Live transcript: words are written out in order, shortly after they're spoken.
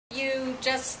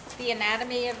just the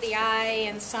anatomy of the eye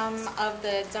and some of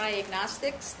the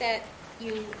diagnostics that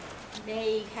you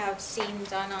may have seen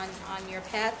done on your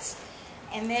pets,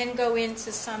 and then go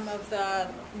into some of the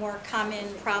more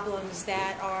common problems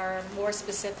that are more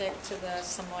specific to the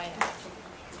Samoyed.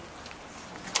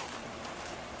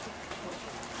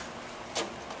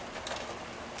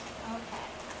 Okay.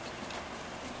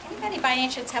 Anybody by any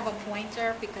chance have a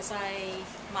pointer? Because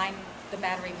the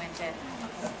battery went dead.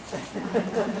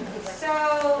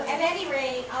 So, at any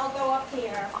rate, I'll go up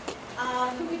here.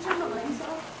 Can we turn the lights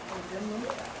off?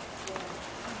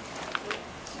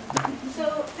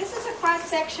 So, this is a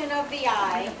cross-section of the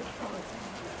eye.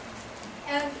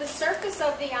 And the surface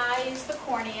of the eye is the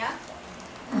cornea.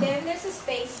 Then there's a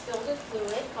space filled with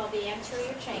fluid called the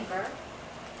anterior chamber.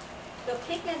 The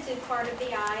pigmented part of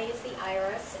the eye is the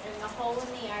iris, and the hole in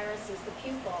the iris is the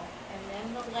pupil. And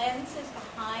then the lens is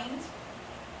behind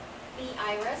the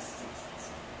iris.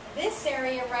 This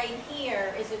area right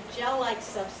here is a gel-like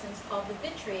substance called the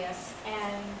vitreous,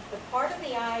 and the part of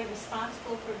the eye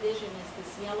responsible for vision is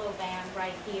this yellow band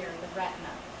right here, the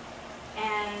retina.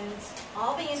 And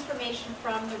all the information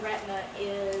from the retina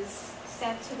is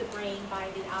sent to the brain by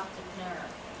the optic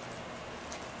nerve.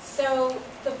 So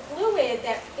the fluid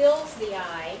that fills the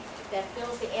eye, that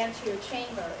fills the anterior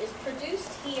chamber, is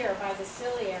produced here by the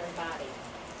ciliary body.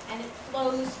 And it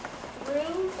flows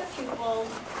through the pupil,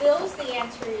 fills the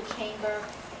anterior chamber,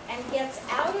 and gets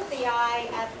out of the eye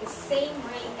at the same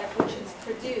rate at which it's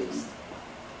produced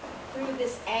through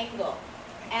this angle.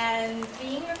 And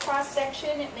being a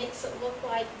cross-section, it makes it look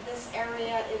like this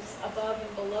area is above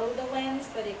and below the lens,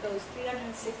 but it goes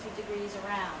 360 degrees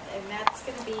around. And that's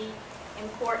going to be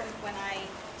important when I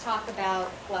talk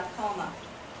about glaucoma.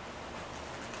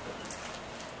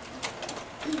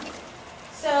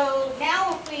 So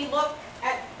now if we look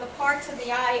at the parts of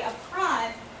the eye up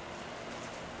front,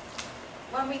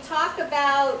 when we talk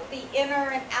about the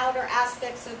inner and outer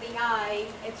aspects of the eye,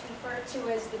 it's referred to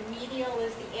as the medial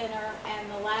is the inner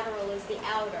and the lateral is the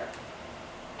outer.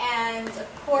 And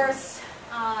of course,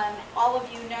 all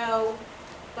of you know,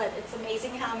 but it's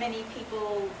amazing how many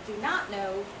people do not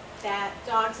know, that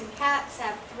dogs and cats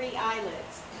have 3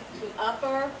 eyelids: the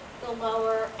upper, the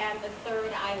lower, and the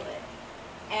third eyelid.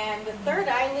 And the third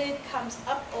eyelid comes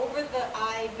up over the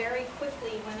eye very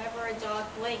quickly whenever a dog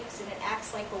blinks, and it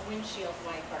acts like a windshield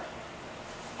wiper.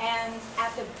 And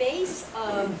at the base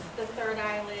of the third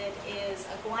eyelid is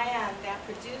a gland that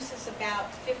produces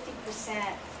about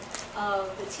 50%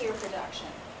 of the tear production.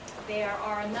 There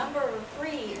are a number of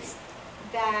breeds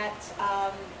that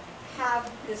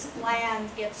have this gland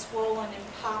get swollen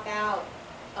and pop out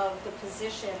of the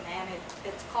position, and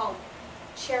it's called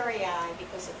cherry eye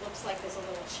because it looks like there's a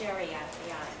little cherry out of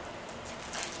the eye.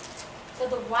 So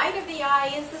the white of the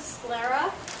eye is the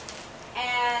sclera,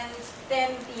 and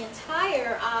then the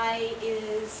entire eye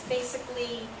is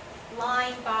basically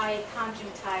lined by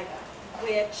conjunctiva,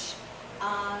 which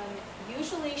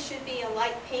usually should be a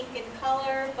light pink in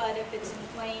color, but if it's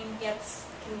inflamed,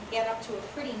 can get up to a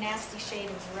pretty nasty shade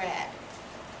of red.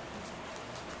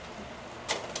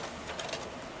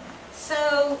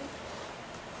 So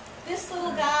this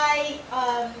little guy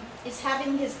is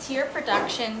having his tear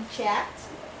production checked.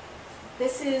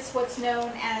 This is what's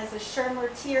known as a Schirmer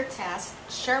tear test.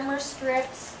 Schirmer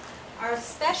strips are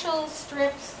special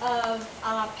strips of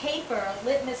paper,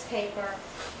 litmus paper,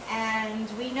 and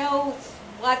we know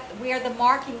where the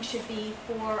marking should be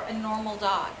for a normal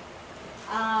dog.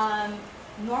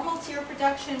 Normal tear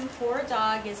production for a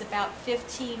dog is about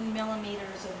 15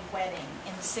 millimeters of wetting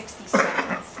in 60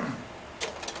 seconds.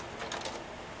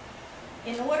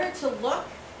 In order to look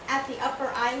at the upper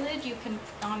eyelid, you can,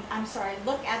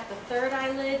 look at the third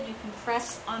eyelid, you can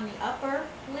press on the upper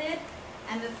lid,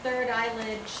 and the third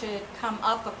eyelid should come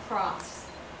up across.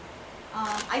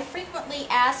 I frequently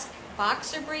ask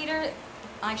boxer breeders,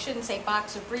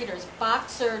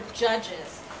 boxer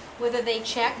judges, whether they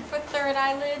check for third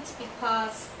eyelids,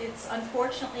 because it's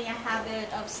unfortunately a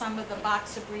habit of some of the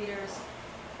boxer breeders.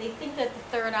 They think that the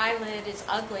third eyelid is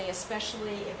ugly,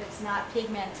 especially if it's not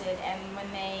pigmented, and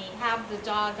when they have the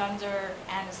dog under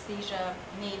anesthesia,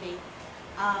 maybe,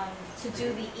 to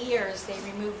do the ears, they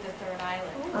remove the third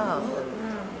eyelid. Oh.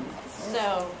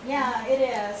 So, yeah, it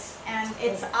is. And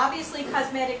it's obviously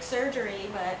cosmetic surgery,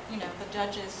 but, you know, the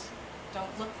judges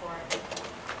don't look for it.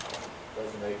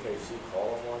 Doesn't AKC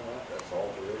call them on that? That's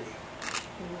alteration?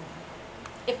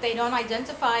 If they don't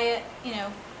identify it, you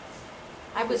know.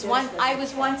 I was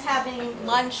once having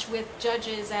lunch with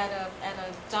judges at a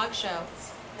dog show,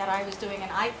 that I was doing an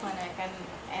eye clinic,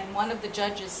 and one of the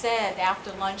judges said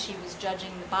after lunch he was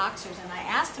judging the boxers, and I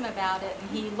asked him about it, and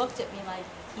he looked at me like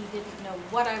he didn't know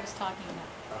what I was talking about.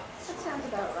 That sounds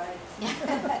about right.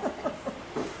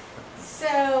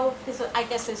 So, I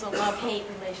guess there's a love-hate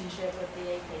relationship with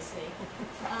the AKC.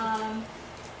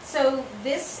 So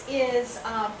this is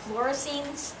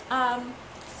fluorescein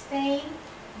stain.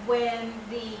 When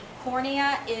the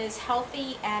cornea is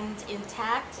healthy and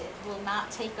intact, it will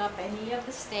not take up any of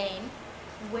the stain.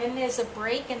 When there's a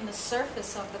break in the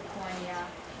surface of the cornea,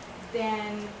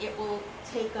 then it will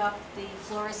take up the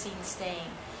fluorescein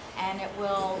stain. And it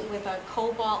will, with a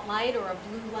cobalt light or a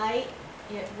blue light,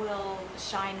 it will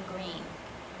shine green.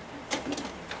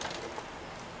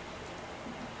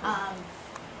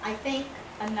 I think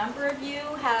a number of you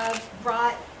have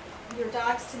brought your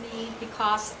dogs to me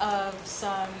because of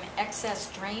some excess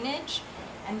drainage,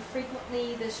 and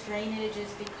frequently this drainage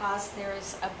is because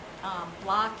there's a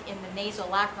block in the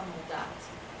nasolacrimal duct.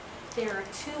 There are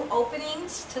two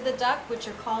openings to the duct which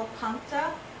are called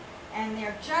puncta, and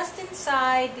they're just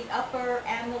inside the upper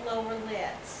and the lower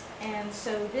lids. And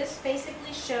so this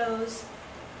basically shows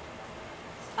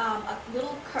a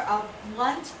little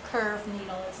blunt curved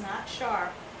needle, it's not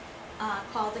sharp,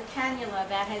 called a cannula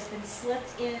that has been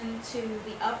slipped into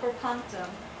the upper punctum,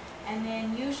 and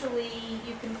then usually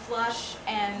you can flush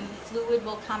and fluid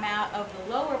will come out of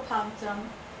the lower punctum,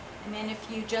 and then if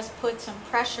you just put some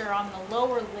pressure on the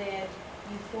lower lid,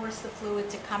 you force the fluid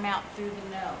to come out through the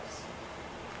nose.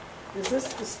 Is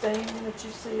this the stain that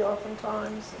you see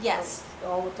oftentimes? Yes.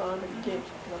 All the time, and you can't.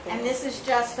 And this is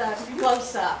just a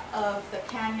close-up of the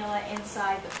cannula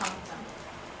inside the punctum.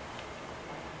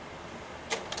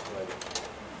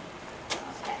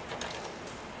 Okay.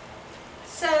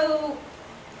 So,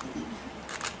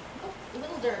 a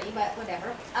little dirty, but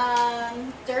whatever.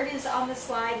 Dirt is on the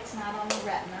slide, it's not on the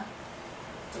retina.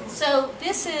 So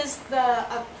this is the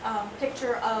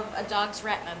picture of a dog's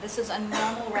retina. This is a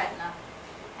normal retina.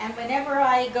 And whenever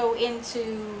I go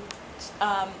into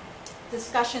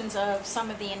discussions of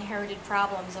some of the inherited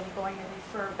problems, I'm going to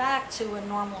refer back to a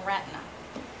normal retina.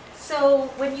 So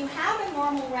when you have a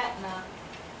normal retina,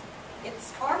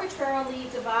 it's arbitrarily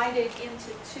divided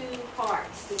into two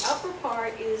parts. The upper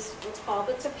part is what's called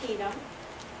the tapetum.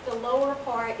 The lower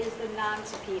part is the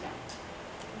non-tapetum.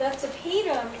 The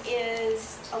tapetum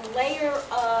is a layer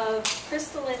of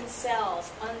crystalline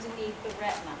cells underneath the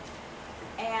retina.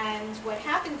 And what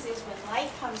happens is when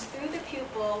light comes through the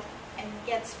pupil and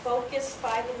gets focused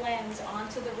by the lens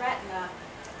onto the retina,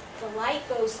 the light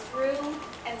goes through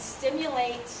and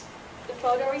stimulates the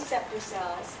photoreceptor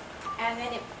cells, and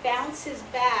then it bounces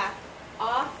back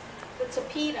off the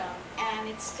tapetum and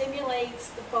it stimulates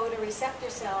the photoreceptor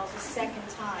cells a second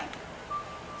time.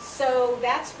 So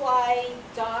that's why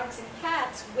dogs and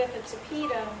cats with a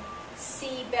tapetum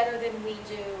see better than we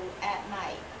do at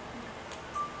night.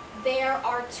 There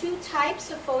are two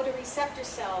types of photoreceptor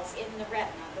cells in the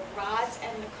retina, the rods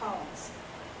and the cones.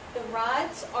 The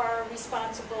rods are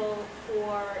responsible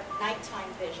for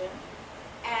nighttime vision,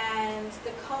 and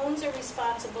the cones are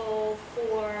responsible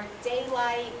for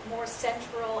daylight, more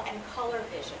central, and color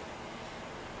vision.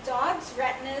 Dogs'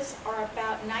 retinas are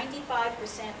about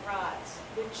 95% rods,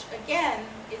 which again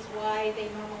is why they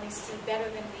normally see better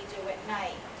than we do at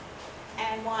night,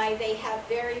 and why they have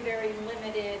very, very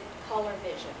limited color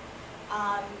vision.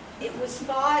 It was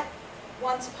thought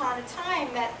once upon a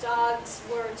time that dogs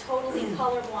were totally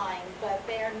colorblind, but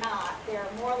they're not. They're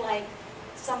more like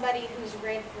somebody who's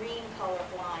red-green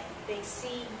colorblind. They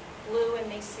see blue and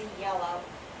they see yellow,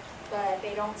 but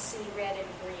they don't see red and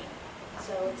green.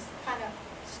 So it's kind of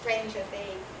strange that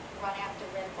they run after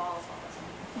red balls all the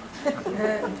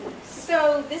time.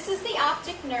 So this is the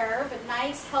optic nerve, a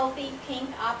nice, healthy, pink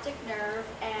optic nerve,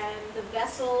 and the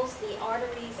vessels, the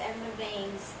arteries, and the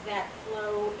veins that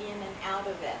flow in and out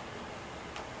of it.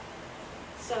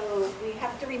 So we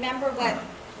have to remember what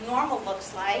normal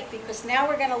looks like, because now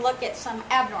we're going to look at some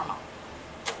abnormal.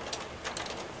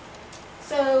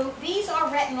 So these are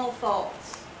retinal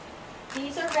folds.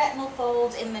 These are retinal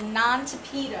folds in the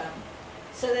non-tapetum,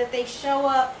 so that they show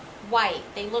up white.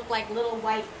 They look like little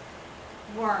white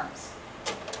worms.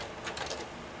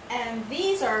 And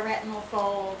these are retinal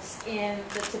folds in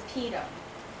the tapetum.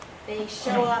 They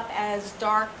show up as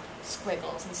dark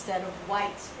squiggles instead of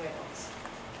white squiggles.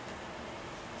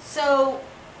 So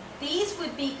these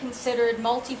would be considered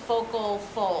multifocal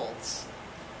folds.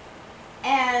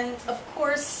 And of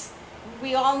course,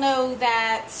 we all know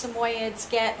that Samoyeds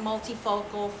get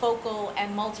multifocal, focal,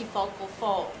 and multifocal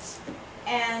folds.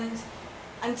 And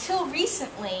until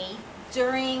recently,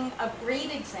 during a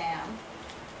breed exam,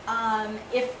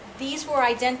 If these were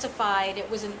identified, it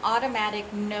was an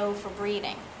automatic no for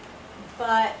breeding.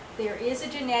 But there is a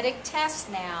genetic test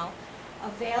now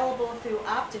available through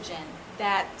Optogen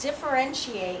that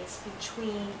differentiates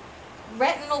between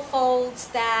retinal folds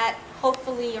that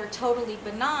hopefully are totally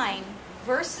benign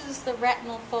versus the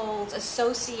retinal folds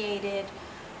associated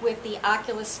with the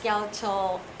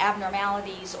oculoskeletal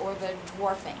abnormalities or the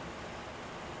dwarfing.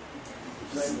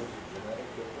 You're saying there's a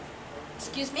genetic difference?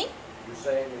 Excuse me? You're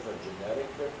saying there's a genetic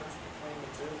difference between the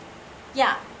two?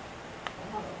 Yeah.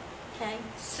 Oh. Okay.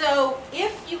 So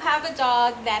if you have a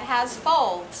dog that has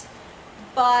folds,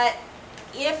 but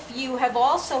if you have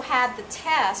also had the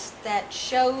test that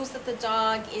shows that the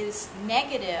dog is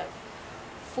negative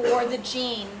for the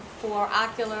gene for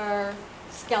ocular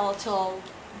skeletal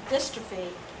dystrophy,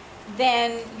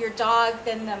 then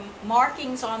then the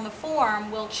markings on the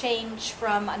form will change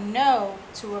from a no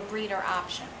to a breeder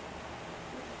option.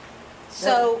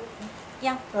 So,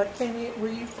 yeah.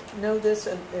 Will you know this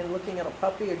in looking at a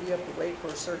puppy, or do you have to wait for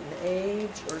a certain age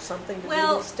or something to do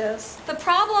these tests? The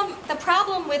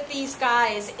problem with these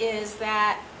guys is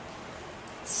that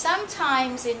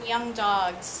sometimes in young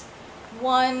dogs,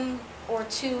 1 or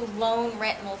 2 lone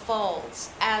retinal folds,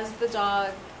 as the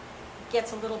dog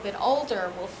gets a little bit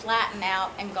older, will flatten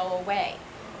out and go away.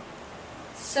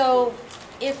 So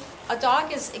if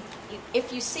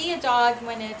you see a dog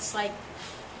when it's like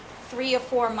 3 or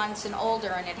 4 months and older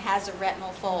and it has a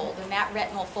retinal fold, and that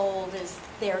retinal fold is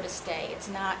there to stay, it's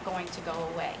not going to go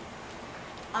away.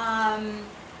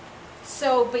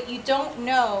 But you don't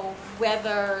know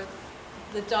whether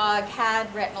the dog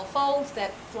had retinal folds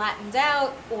that flattened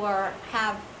out or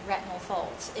have retinal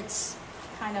folds. It's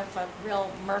kind of a real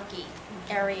murky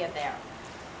area there.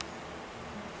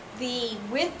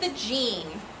 With the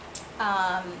gene,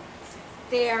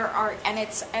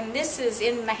 and this is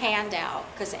in the handout,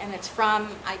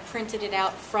 I printed it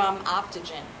out from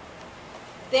Optogen.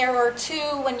 There are 2,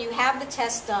 when you have the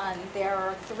test done, there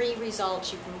are 3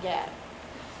 results you can get.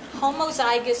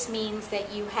 Homozygous means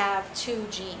that you have 2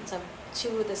 genes,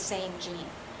 2 of the same gene.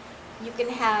 You can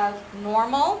have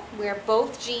normal, where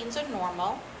both genes are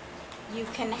normal. You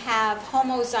can have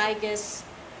homozygous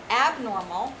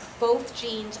abnormal, both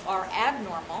genes are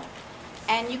abnormal.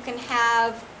 And you can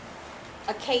have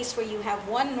a case where you have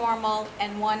 1 normal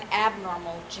and 1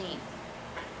 abnormal gene,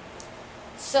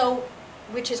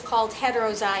 which is called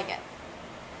heterozygote.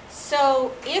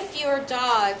 So if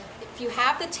you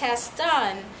have the test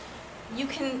done,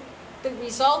 the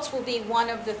results will be one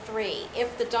of the 3.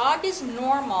 If the dog is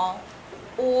normal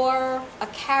or a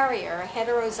carrier,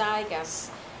 heterozygous,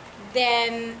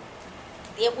 then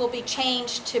it will be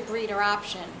changed to breeder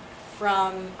option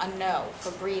from a no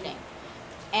for breeding.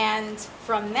 And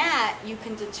from that, you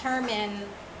can determine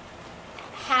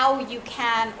how you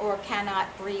can or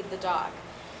cannot breed the dog.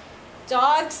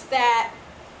 Dogs that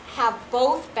have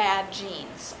both bad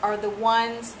genes are the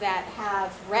ones that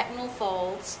have retinal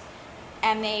folds,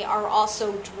 and they are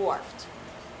also dwarfed.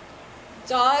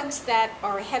 Dogs that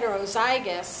are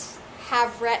heterozygous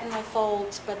have retinal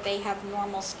folds, but they have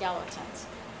normal skeletons.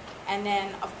 And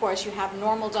then, of course, you have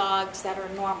normal dogs that are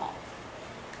normal.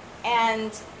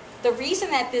 And the reason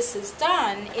that this is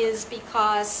done is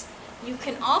because you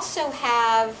can also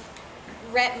have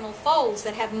retinal folds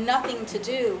that have nothing to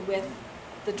do with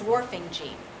the dwarfing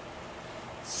gene.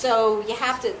 So you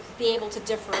have to be able to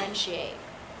differentiate.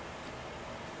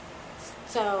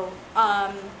 So,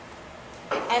 and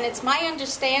it's my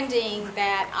understanding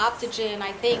that Optogen,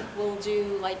 I think, will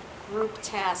do like group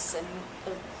tests, and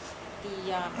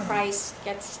the price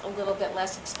gets a little bit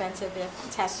less expensive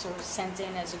if tests are sent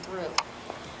in as a group.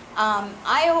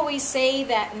 I always say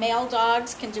that male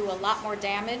dogs can do a lot more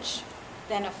damage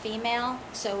than a female.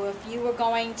 So if you were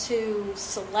going to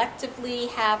selectively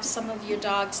have some of your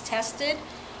dogs tested,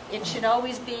 it should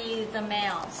always be the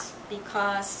males,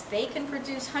 because they can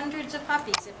produce hundreds of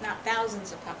puppies, if not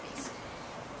thousands of puppies.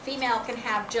 Female can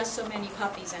have just so many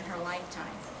puppies in her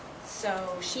lifetime.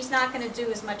 So she's not going to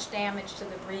do as much damage to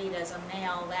the breed as a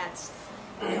male that's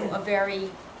a very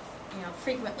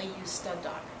frequently used stud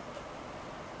dog.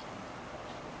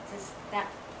 Is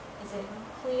it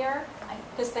clear?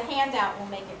 Because the handout will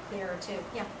make it clearer too.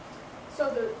 Yeah. So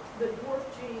the dwarf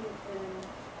gene and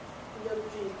the other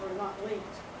gene are not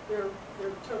linked. They're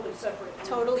totally separate.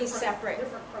 Totally separate.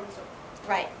 Different chromosomes.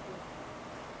 Right.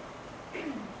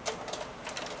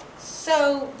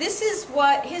 So this is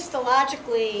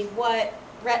histologically what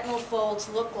retinal folds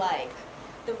look like.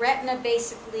 The retina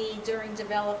basically during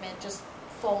development just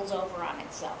folds over on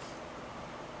itself.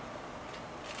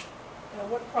 Now,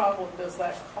 what problem does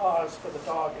that cause for the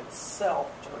dog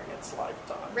itself during its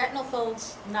lifetime? Retinal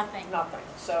folds, nothing. Nothing.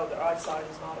 So their eyesight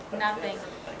is not affected Nothing. or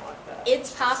anything like that.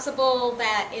 It's possible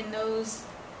that in those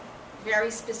very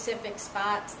specific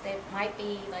spots, there might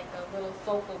be like a little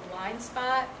focal blind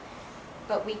spot,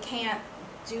 but we can't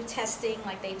do testing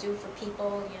like they do for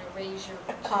people, you know, raise your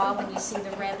paw when you see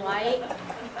the red light.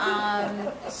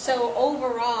 So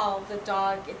overall, the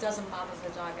dog, it doesn't bother the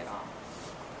dog at all.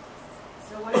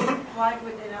 So why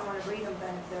would they not want to breed them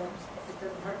then if it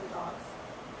doesn't hurt the dogs?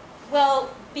 Well,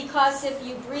 because if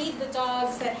you breed the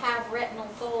dogs that have retinal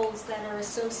folds that are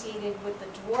associated with the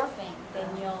dwarfing,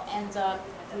 then you'll end up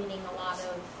breeding a lot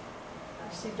of...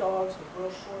 You see dogs with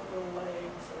real short little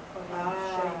legs or funny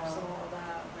shapes and all of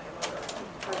that. And they have other...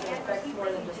 But it affects more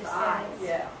than just the eyes.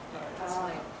 Yeah.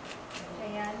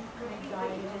 Diane,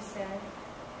 you just said?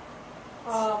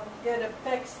 It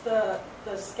affects the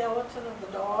skeleton of the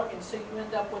dog, and so you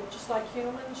end up with, just like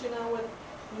humans, you know, with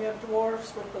you have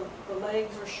dwarfs with the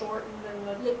legs are shortened and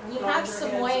the You have larger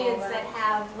Samoyeds heads and all that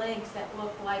have legs that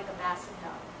look like a basset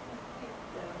hound,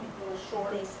 Yeah, a little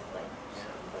short. basically.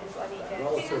 Things like that.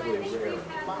 Relatively I think rare. we've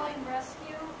had one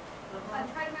rescue. Uh-huh. I'm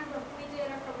trying to remember if we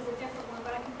did or if it was a different one,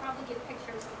 but I can probably get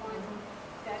pictures of one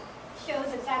that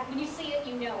shows exactly, when you see it,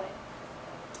 you know it.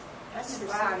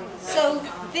 Wow. So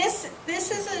this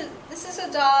is a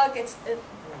dog.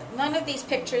 None of these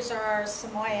pictures are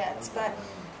Samoyeds, but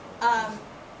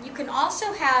you can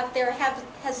also have,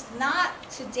 has not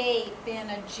to date been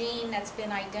a gene that's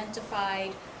been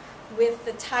identified with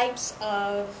the types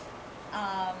of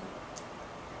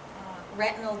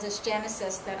retinal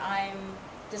dysgenesis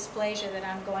dysplasia that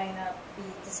I'm going to be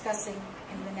discussing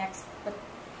in the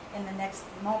next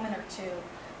moment or two.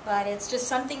 But it's just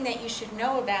something that you should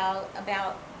know about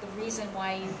the reason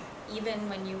why you, even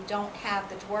when you don't have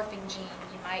the dwarfing gene,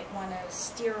 you might want to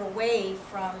steer away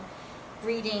from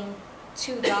breeding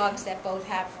two dogs that both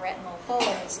have retinal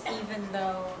folds, even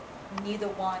though neither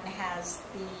one has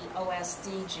the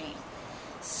OSD gene.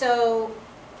 So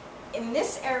in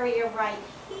this area right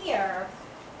here,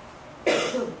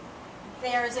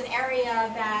 there's an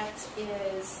area that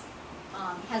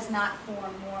has not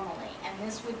formed normally, and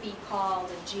this would be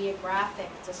called a geographic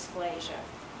dysplasia.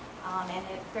 And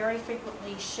it very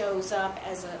frequently shows up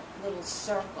as a little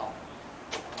circle.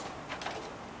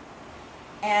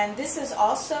 And this is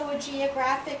also a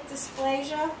geographic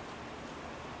dysplasia.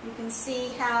 You can see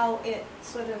how it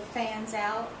sort of fans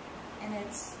out, and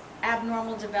it's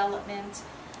abnormal development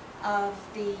of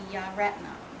the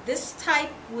retina. This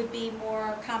type would be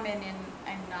more common in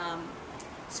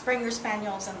Springer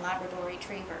Spaniels and Labrador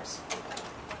Retrievers.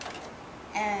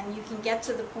 And you can get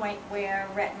to the point where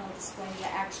retinal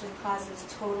dysplasia actually causes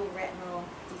total retinal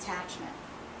detachment.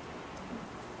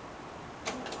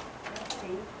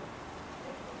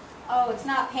 Oh, it's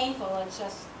not painful, it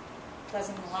just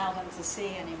doesn't allow them to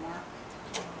see anymore.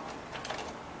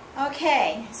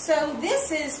 Okay, so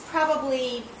this is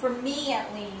probably, for me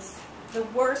at least, the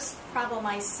worst problem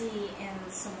I see in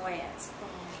Samoyeds.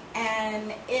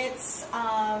 And it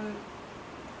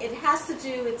has to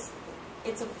do,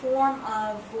 it's a form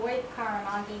of void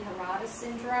Karanagi-Harada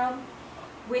syndrome,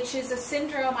 which is a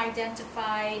syndrome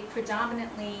identified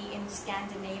predominantly in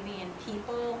Scandinavian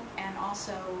people and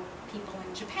also people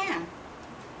in Japan.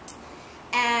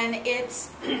 And it's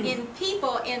in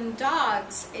people, in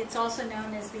dogs, it's also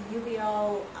known as the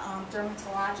uveal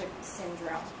dermatologic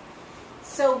syndrome.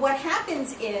 So what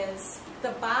happens is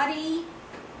the body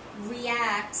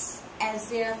reacts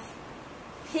as if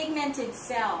pigmented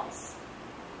cells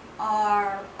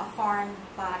are a foreign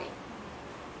body.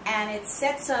 And it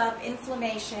sets up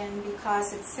inflammation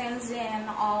because it sends in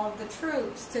all of the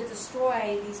troops to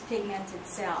destroy these pigmented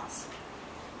cells.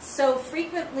 So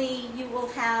frequently you will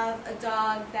have a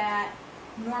dog that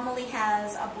normally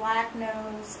has a black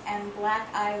nose and black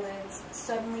eyelids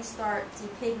suddenly start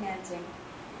depigmenting.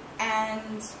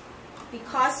 And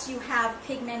because you have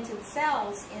pigmented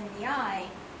cells in the eye,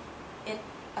 it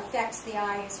affects the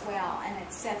eye as well, and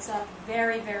it sets up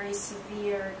very, very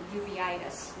severe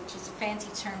uveitis, which is a fancy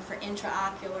term for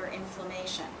intraocular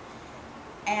inflammation.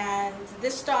 And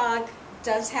this dog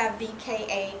does have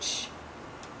VKH,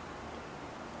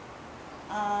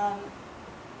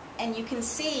 and you can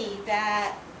see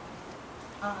that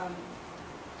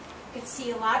you can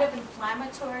see a lot of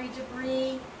inflammatory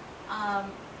debris.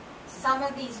 Some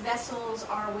of these vessels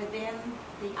are within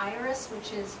the iris,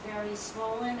 which is very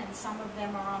swollen, and some of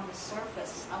them are on the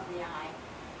surface of the eye.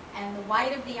 And the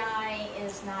white of the eye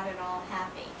is not at all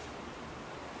happy.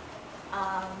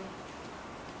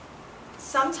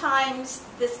 Sometimes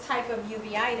this type of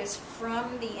uveitis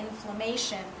from the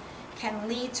inflammation can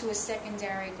lead to a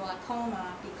secondary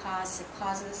glaucoma because it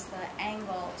causes the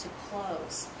angle to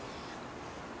close.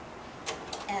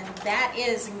 And that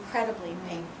is incredibly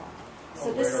painful. How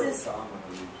So this rare or is, common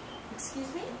are these?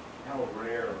 excuse me? How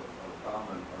rare or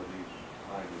common are these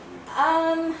eye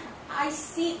diseases? I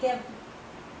see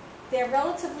they're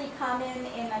relatively common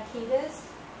in Akitas.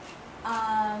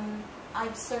 I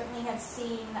certainly have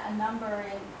seen a number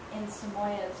in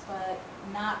Samoyeds, but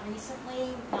not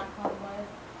recently, knock on wood.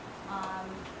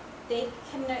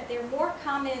 They're more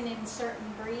common in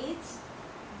certain breeds,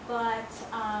 but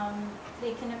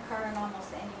they can occur in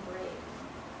almost any breed.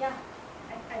 Yeah.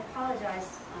 I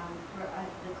apologize for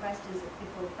the questions that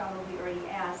people probably already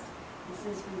asked. And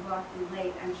since we walked in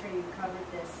late, I'm sure you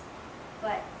covered this.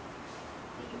 But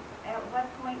at what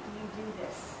point do you do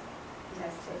this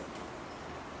testing?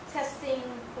 Testing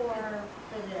for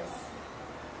this?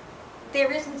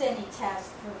 There isn't any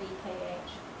test for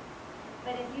VKH.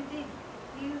 But if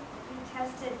you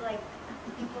tested like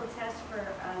people test for,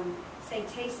 say,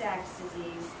 Tay-Sachs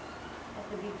disease at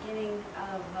the beginning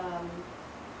of a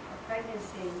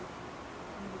pregnancy,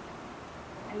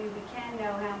 I mean, we can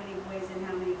know how many boys and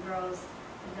how many girls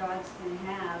the dogs can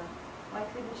have. Why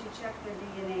couldn't you check their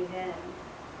DNA then?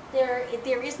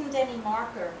 There isn't any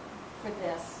marker for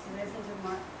this. There isn't a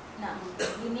mark. No.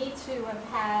 You need to have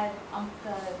had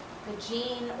the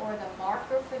gene or the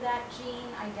marker for that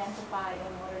gene identified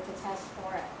in order to test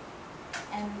for it.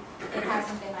 And it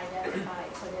hasn't been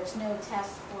identified, so there's no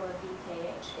test for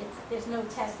VKH. There's no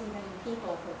test even in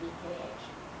people for VKH.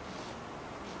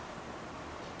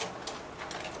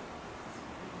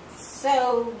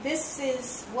 So this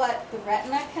is what the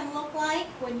retina can look like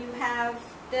when you have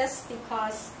this,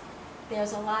 because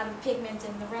there's a lot of pigment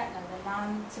in the retina. The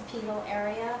non-tapetal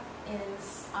area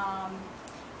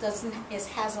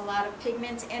has a lot of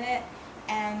pigment in it,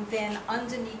 and then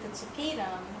underneath the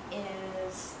tapetum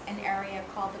is an area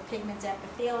called the pigment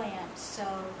epithelium, so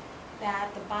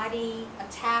that the body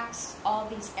attacks all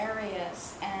these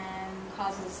areas and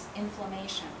causes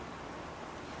inflammation.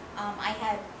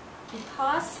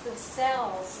 Because the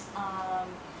cells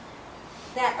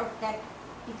that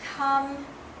become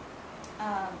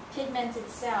pigmented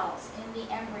cells in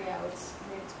the embryo, it's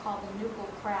called the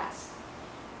nuchal crest,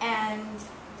 and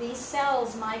these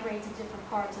cells migrate to different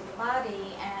parts of the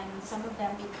body, and some of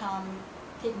them become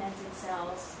pigmented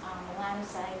cells,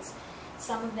 melanocytes.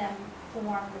 Some of them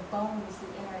form the bones, the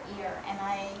inner ear. And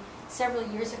several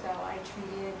years ago, I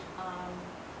treated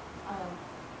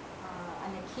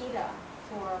an Akita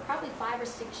for probably 5 or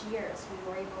 6 years.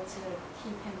 We were able to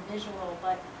keep him visual,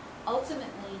 but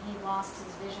ultimately he lost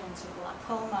his vision to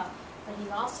glaucoma, but he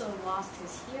also lost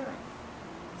his hearing.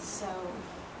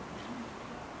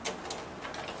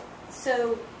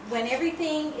 So when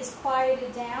everything is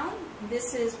quieted down,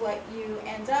 this is what you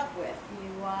end up with.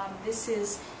 This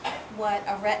is what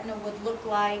a retina would look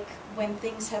like when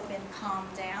things have been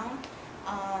calmed down.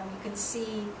 You can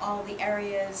see all the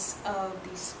areas of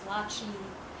these splotchy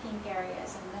pink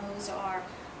areas, and those are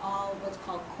all what's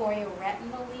called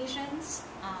chorioretinal lesions.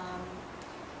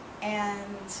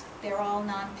 And they're all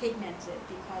non-pigmented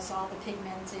because all the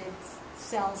pigmented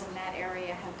cells in that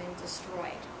area have been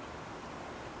destroyed.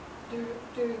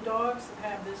 Do dogs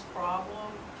that have this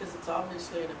problem, because it's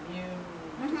obviously an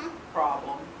immune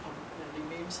problem, and the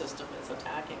immune system is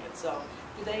attacking itself,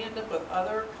 do they end up with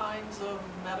other kinds of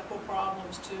medical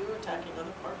problems too, attacking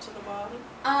other parts of the body?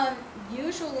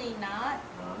 Usually not,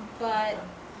 but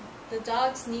the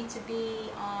dogs need to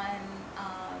be on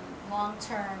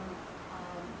long-term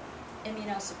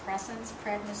immunosuppressants,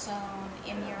 prednisone,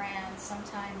 Imuran,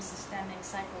 sometimes systemic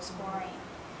cyclosporine.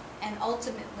 And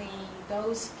ultimately,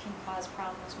 those can cause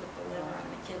problems with the liver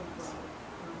and the kidneys.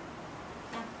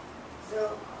 Yeah.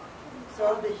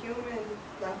 So the human,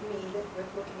 like me,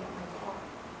 that's looking at my dog,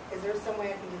 is there some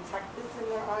way I can detect this in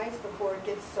their eyes before it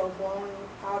gets so blown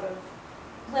out of?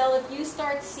 Well, if you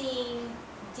start seeing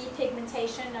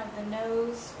depigmentation of the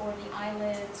nose or the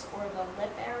eyelids or the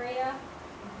lip area,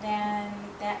 then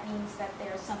that means that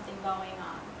there's something going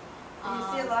on. You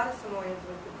see a lot of Samoyeds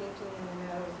with the pinking in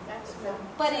the nose.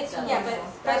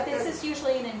 But this is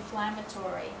usually an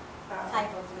inflammatory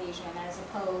type of lesion, as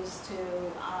opposed to,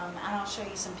 and I'll show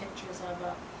you some pictures of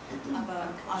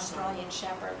an Australian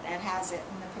Shepherd that has it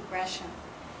in the progression.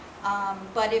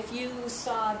 But if you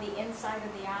saw the inside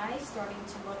of the eye starting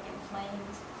to look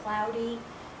inflamed, cloudy,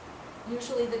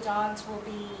 usually the dogs will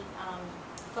be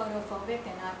photophobic.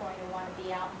 They're not going to want to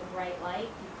be out in the bright light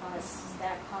because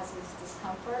that causes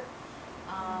discomfort.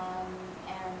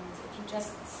 And if you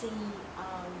just see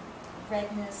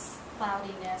redness,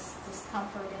 cloudiness,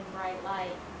 discomfort in bright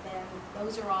light, then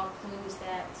those are all clues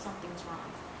that something's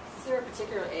wrong. Is there a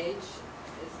particular age?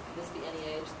 Could this be any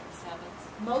age that this happens?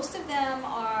 Most of them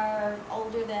are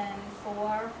older than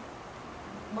 4.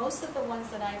 Most of the ones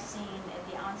that I've seen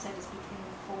at the onset is between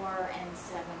 4 and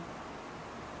 7.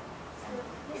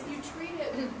 If you treat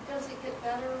it, does it get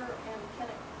better and can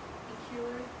it be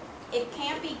cured? It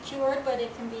can't be cured, but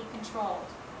it can be controlled.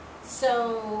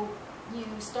 So you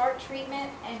start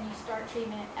treatment, and you start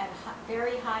treatment at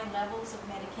very high levels of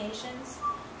medications,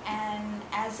 and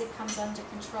as it comes under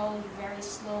control, you very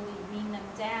slowly wean them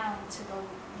down to the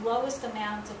lowest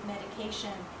amount of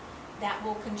medication that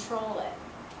will control it,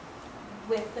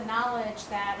 with the knowledge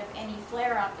that if any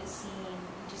flare-up is seen,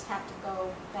 you just have to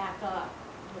go back up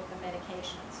with the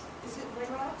medications. Is it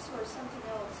drops or something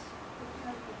else?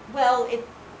 Well,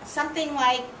 something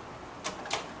like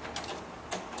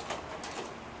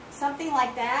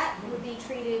that would be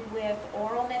treated with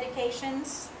oral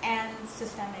medications and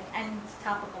systemic and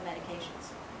topical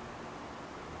medications.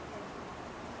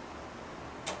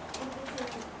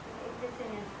 If it's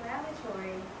an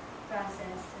inflammatory process,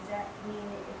 does that mean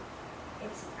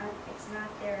it's not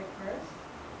there at birth?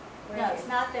 No, it's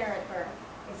not there at birth.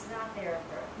 It's not there at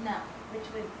birth. No, Which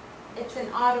would, it's an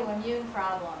autoimmune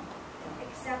problem.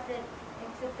 except that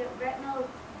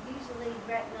usually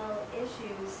retinal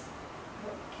issues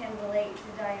can relate to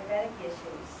diabetic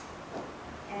issues.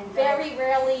 And Very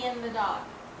rarely in the dog.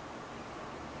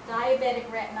 Diabetic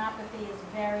retinopathy is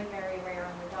very, very rare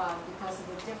in the dog because of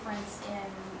the difference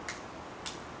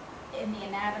in the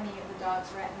anatomy of the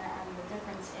dog's retina and the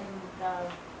difference in the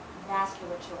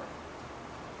vasculature.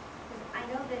 I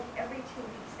know that every 2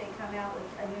 weeks they come out with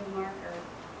a new marker,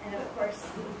 and of course,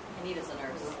 Anita's a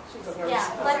nurse. Yeah,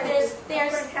 but there's of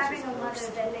course, having a mother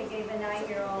that they gave a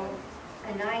 9-year-old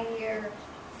a 9-year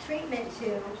treatment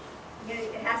to,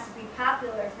 it has to be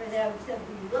popular for them to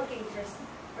be looking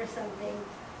for something.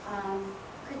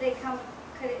 Could it come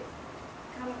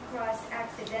across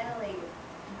accidentally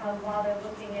while they're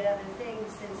looking at other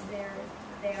things, since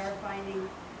they are finding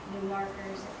new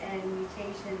markers and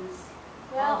mutations?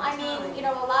 Well, I mean,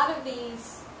 a lot of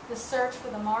the search for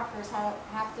the markers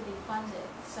have to be funded.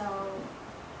 So,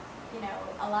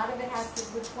 a lot of it has to,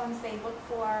 which ones they look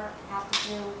for have to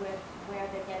do with where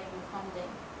they're getting the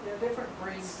funding. Different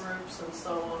brain groups and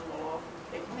so on will often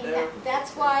take I mean, their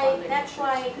that's why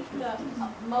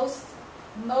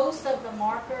most of the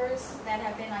markers that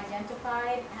have been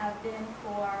identified have been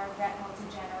for retinal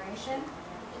degeneration,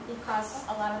 because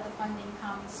a lot of the funding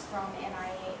comes from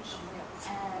NIH,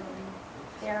 and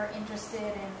they're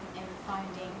interested in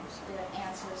finding the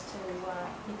answers to,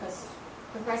 because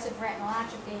progressive retinal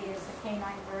atrophy is the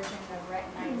canine version of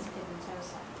retinitis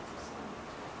pigmentosa.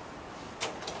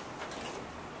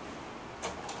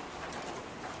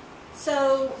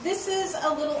 So this is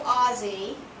a little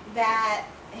Aussie that,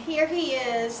 here he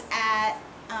is at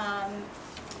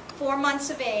 4 months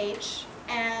of age,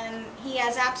 and he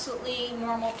has absolutely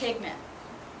normal pigment.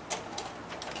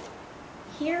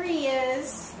 Here he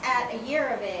is at a year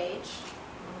of age,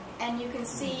 and you can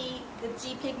see the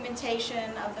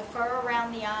depigmentation of the fur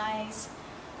around the eyes,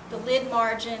 the lid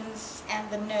margins, and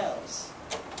the nose.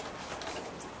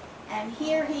 And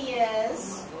here he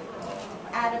is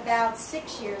at about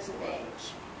 6 years of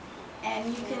age.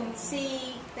 And you can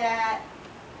see that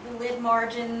the lid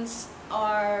margins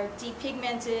are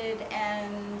depigmented,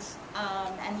 and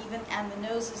the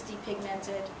nose is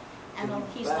depigmented, and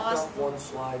he's lost. Back up one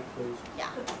slide, please.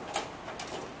 Yeah.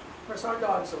 Of course, our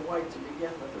dogs are white to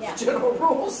begin with, Yeah. as a general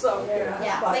rule, so.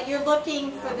 Yeah, but you're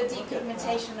looking for the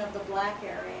depigmentation of the black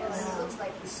areas. It looks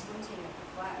like he's squinting at the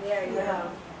flash. Yeah,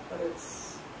 but it's.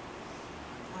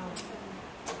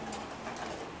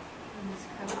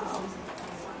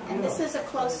 And this is a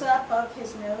close-up of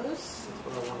his nose.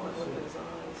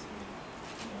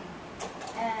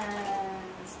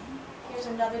 And here's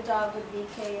another dog with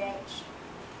VKH.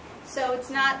 So it's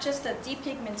not just a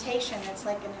depigmentation, it's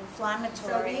like an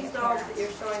inflammatory. So these dogs that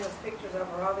you're showing us pictures of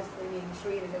are obviously being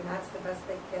treated, and that's the best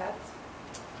they get?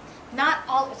 Not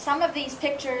all. Some of these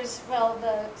pictures, well,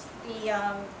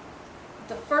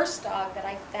 the first dog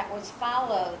that was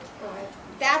followed,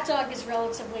 that dog is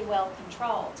relatively well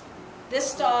controlled.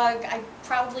 This dog,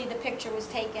 probably the picture was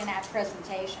taken at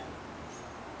presentation.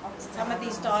 Some of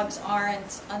these dogs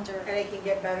aren't under. And they can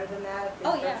get better than that if they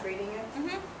start treating it?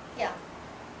 Mm-hmm. Yeah.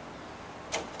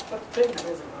 But the pigment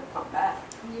isn't going to come back.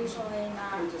 Usually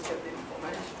not. We just get the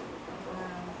inflammation.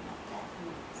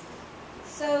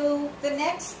 So the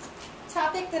next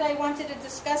topic that I wanted to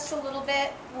discuss a little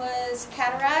bit was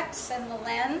cataracts and the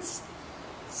lens.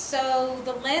 So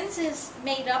the lens is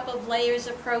made up of layers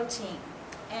of protein,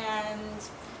 and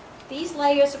these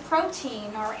layers of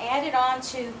protein are added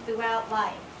onto throughout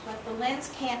life. but the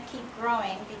lens can't keep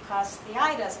growing because the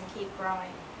eye doesn't keep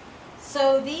growing.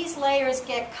 So these layers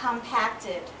get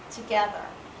compacted together.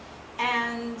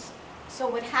 And so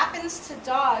what happens to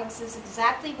dogs is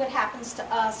exactly what happens to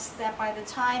us, that by the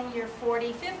time you're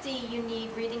 40, 50, you need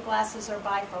reading glasses or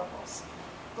bifocals.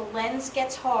 The lens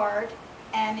gets hard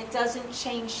and it doesn't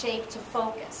change shape to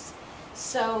focus.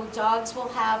 So dogs will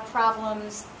have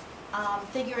problems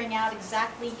figuring out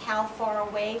exactly how far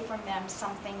away from them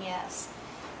something is.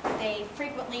 They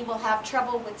frequently will have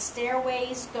trouble with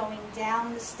stairways, going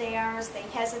down the stairs. They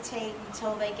hesitate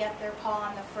until they get their paw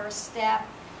on the first step.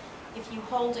 If you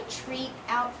hold a treat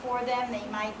out for them, they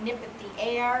might nip at the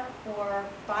air or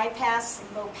bypass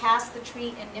and go past the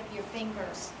treat and nip your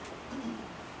fingers.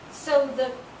 So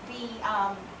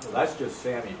Well, that's just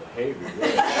Sammy behavior.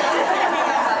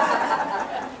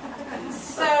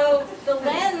 So the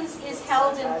lens is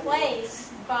held in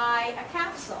place by a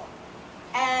capsule.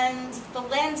 And the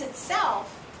lens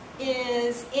itself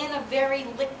is in a very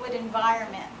liquid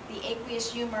environment, the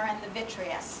aqueous humor and the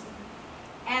vitreous.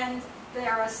 And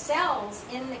there are cells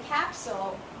in the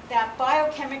capsule that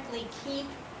biochemically keep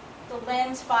the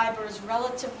lens fibers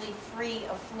relatively free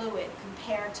of fluid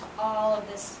compared to all of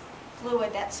this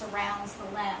fluid that surrounds the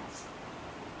lens.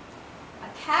 A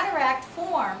cataract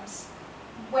forms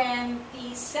when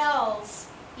these cells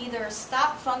either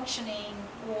stop functioning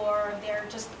or they're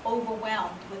just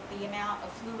overwhelmed with the amount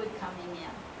of fluid coming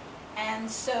in. And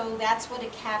so that's what a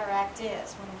cataract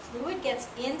is. When the fluid gets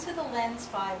into the lens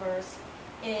fibers,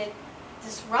 it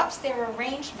disrupts their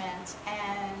arrangement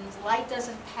and light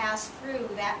doesn't pass through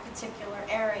that particular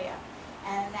area.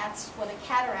 And that's what a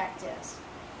cataract is.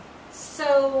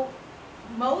 So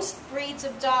most breeds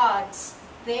of dogs,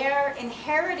 their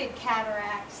inherited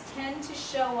cataracts tend to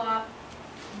show up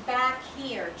back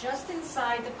here, just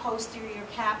inside the posterior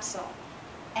capsule.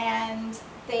 And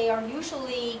they are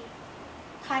usually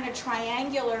kind of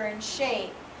triangular in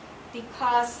shape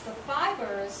because the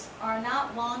fibers are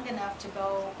not long enough to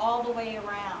go all the way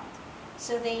around.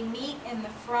 So they meet in the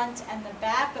front and the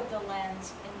back of the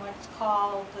lens in what's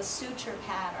called the suture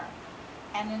pattern.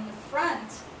 And in the front,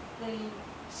 the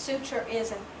suture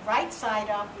is right side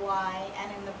up Y,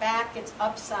 and in the back it's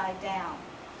upside down.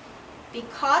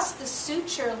 Because the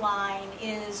suture line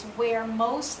is where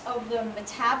most of the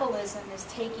metabolism is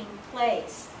taking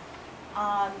place,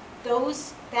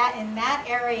 in that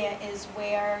area is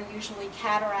where usually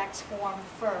cataracts form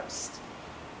first.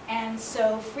 And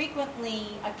so frequently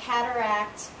a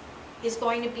cataract is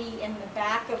going to be in the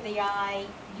back of the eye,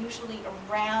 usually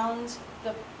around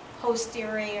the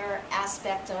posterior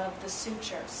aspect of the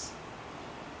sutures.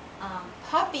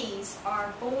 Puppies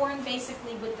are born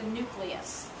basically with the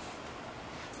nucleus.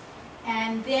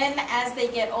 And then as they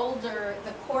get older,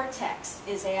 the cortex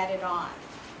is added on.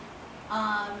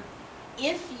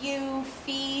 If you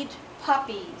feed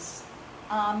puppies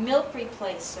milk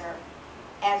replacer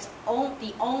as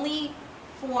the only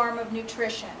form of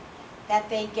nutrition that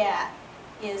they get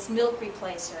is milk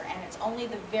replacer, and it's only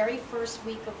the very first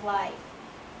week of life,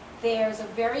 there's a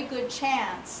very good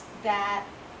chance that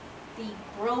the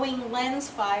growing lens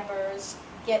fibers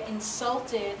get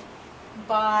insulted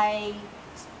by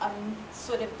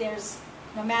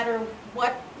no matter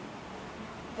what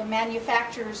the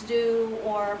manufacturers do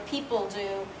or people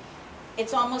do,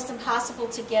 it's almost impossible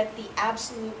to get the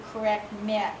absolute correct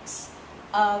mix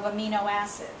of amino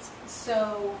acids.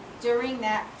 So during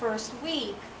that first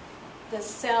week, the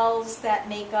cells that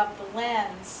make up the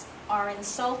lens are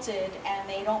insulted and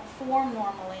they don't form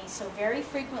normally. So very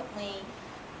frequently,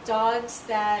 dogs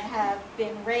that have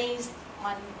been raised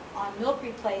on milk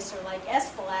replacer like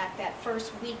Espalac, that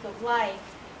first week of life,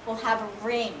 will have a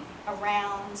ring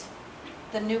around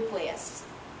the nucleus.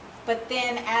 But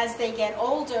then as they get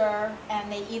older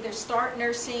and they either start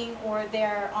nursing or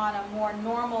they're on a more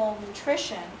normal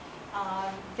nutrition,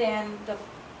 then the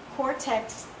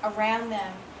cortex around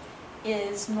them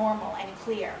is normal and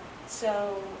clear.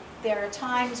 So there are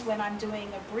times when I'm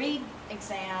doing a breed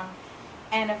exam,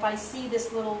 and if I see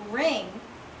this little ring,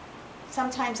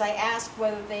 sometimes I ask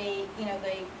whether the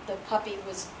puppy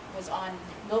was on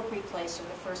milk replacer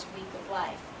the first week of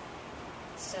life.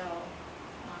 So,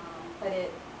 but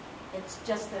it's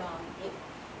just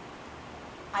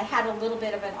I had a little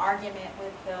bit of an argument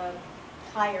with the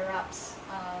higher ups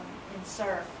in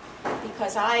SURF,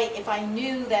 because if I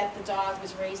knew that the dog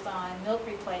was raised on milk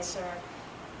replacer,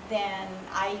 then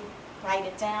I write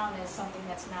it down as something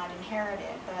that's not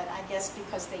inherited. But I guess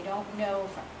because they don't know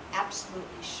for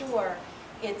absolutely sure,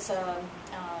 it's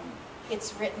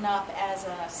written up as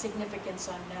a significance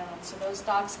unknown. So those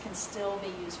dogs can still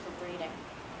be used for breeding.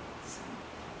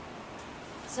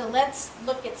 So let's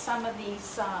look at some of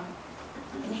these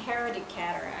inherited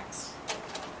cataracts.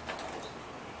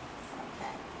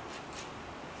 Okay.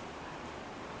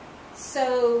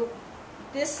 So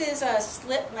this is a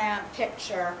slit lamp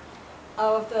picture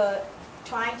of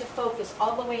trying to focus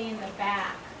all the way in the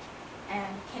back.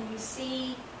 And can you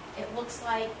see, it looks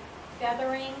like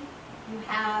feathering. You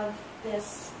have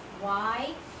this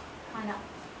Y, kind of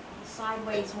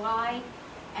sideways Y,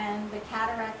 and the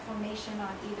cataract formation on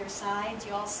either side. Do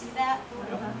you all see that?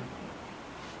 Yep.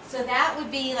 So that would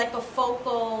be like a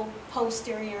focal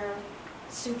posterior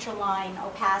suture line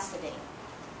opacity.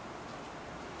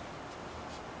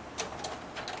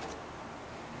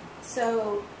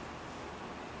 So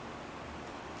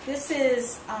this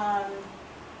is a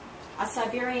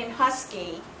Siberian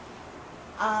Husky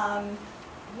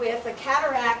with a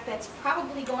cataract that's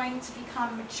probably going to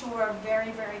become mature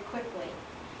very, very quickly.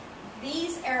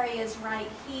 These areas right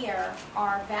here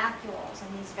are vacuoles,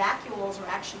 and these vacuoles are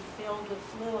actually filled with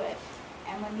fluid.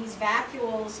 And when these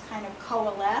vacuoles kind of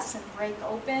coalesce and break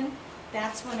open,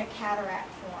 that's when a cataract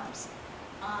forms.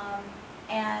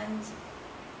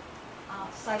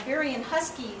 Siberian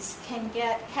Huskies can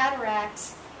get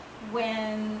cataracts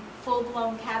when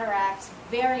full-blown cataracts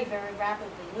very, very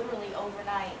rapidly, literally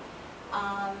overnight.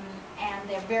 And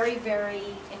they're very, very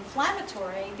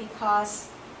inflammatory because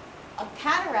a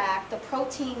cataract, the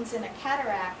proteins in a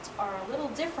cataract are a little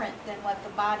different than what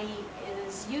the body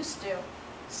is used to.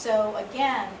 So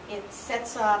again, it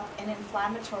sets up an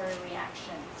inflammatory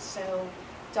reaction. So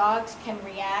dogs can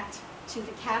react to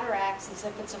the cataracts as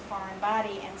if it's a foreign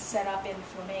body and set up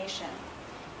inflammation.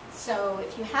 So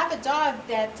if you have a dog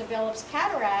that develops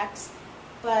cataracts,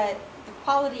 but the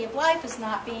quality of life is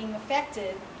not being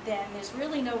affected, then there's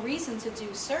really no reason to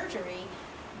do surgery,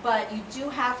 but you do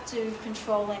have to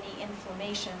control any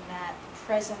inflammation that the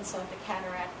presence of the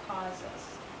cataract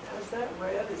causes. Is that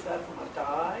red? Is that from a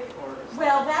dye, or?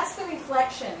 Well, that's the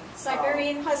reflection.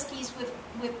 Siberian Huskies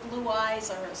with blue eyes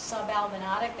are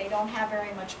subalbinotic. They don't have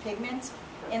very much pigment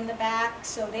in the back,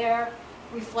 so their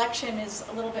reflection is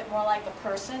a little bit more like a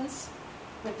person's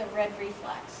with the red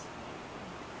reflex.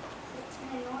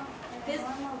 In a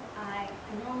normal eye,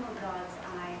 a normal dog's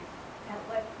eye, at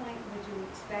what point would you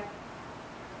expect,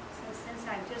 since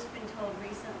I've just been told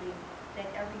recently that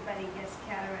everybody gets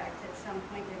cataracts at some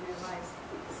point in their lives,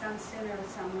 some sooner,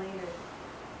 some later.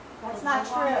 That's not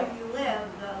The longer true. you live,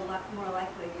 the more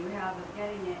likely you have of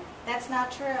getting it. That's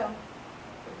not true.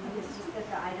 I was just at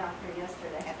the eye doctor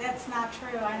yesterday. That's not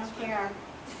true. I don't care.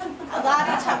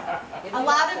 A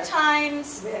lot of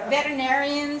times,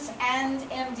 veterinarians and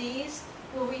MDs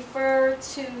will refer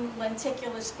to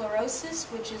lenticular sclerosis,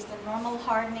 which is the normal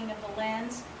hardening of the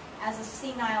lens, as a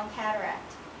senile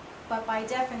cataract. But by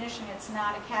definition, it's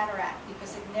not a cataract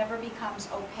because it never becomes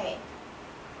opaque.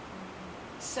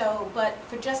 So, but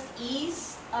for just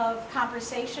ease of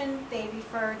conversation, they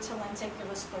refer to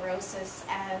lenticular sclerosis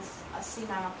as a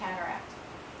senile cataract.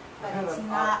 But it's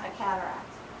not a cataract.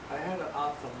 I had an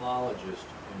ophthalmologist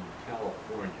in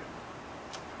California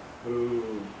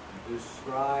who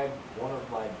described one of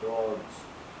my dog's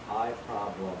eye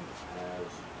problem as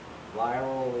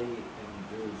virally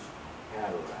induced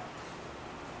cataracts.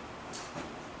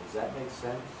 Does that make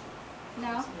sense?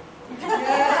 No?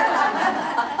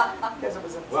 Because it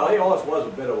was Well, he always was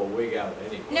a bit of a wig out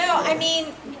anyway. No, I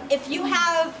mean, if you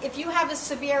have a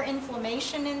severe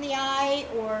inflammation in the eye,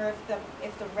 or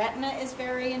if the retina is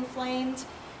very inflamed,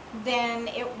 then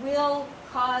it will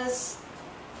cause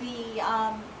the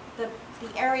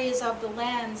areas of the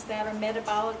lens that are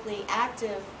metabolically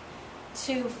active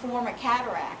to form a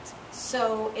cataract.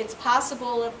 So it's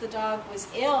possible if the dog was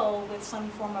ill with some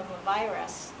form of a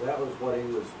virus. That was what he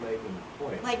was making the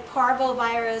point. Like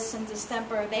parvovirus and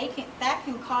distemper, that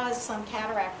can cause some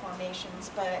cataract formations,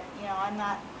 but I'm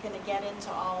not going to get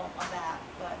into all of that.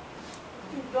 But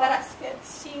Do dogs get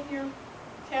senior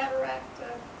cataract?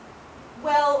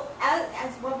 well,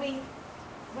 as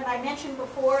when I mentioned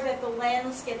before that the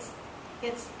lens gets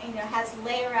has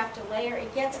layer after layer,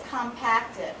 it gets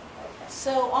compacted.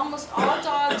 So almost all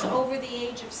dogs over the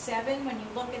age of 7, when you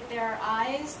look at their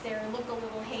eyes, they look a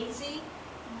little hazy,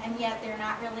 and yet they're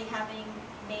not really having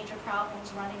major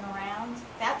problems running around.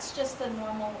 That's just a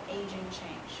normal aging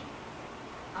change.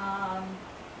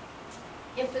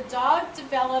 If a dog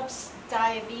develops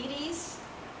diabetes,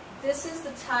 this is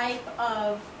the type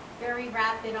of very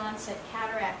rapid onset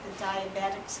cataract that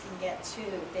diabetics can get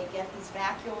too. They get these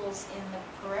vacuoles in the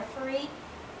periphery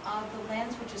of the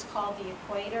lens, which is called the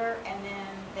equator, and then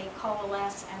they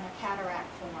coalesce and a cataract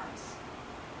forms.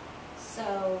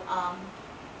 So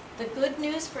The good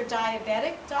news for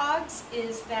diabetic dogs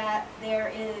is that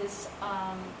there is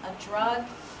a drug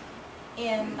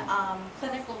in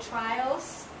clinical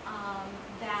trials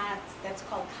that's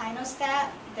called kinostat,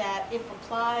 that if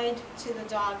applied to the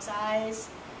dog's eyes,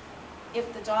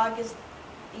 if the dog is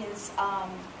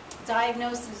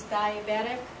diagnosed as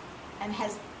diabetic and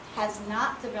has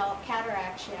not developed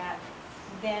cataracts yet,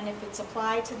 then if it's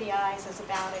applied to the eyes, there's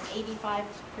about an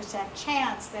 85%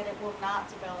 chance that it will not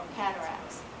develop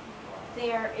cataracts.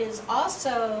 There is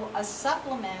also a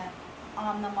supplement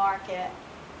on the market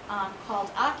called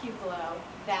OcuGlow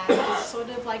that is sort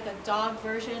of like a dog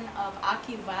version of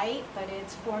OcuVite, but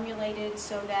it's formulated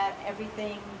so that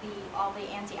everything, all the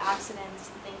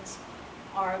antioxidants and things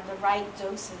are the right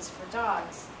doses for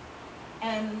dogs.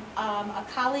 And a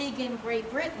colleague in Great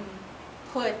Britain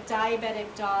put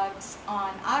diabetic dogs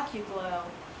on OcuGlow,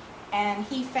 and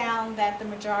he found that the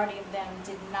majority of them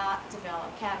did not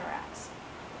develop cataracts.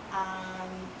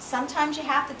 Sometimes you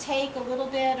have to take a little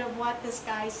bit of what this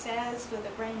guy says with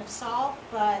a grain of salt,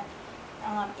 but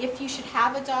if you should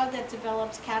have a dog that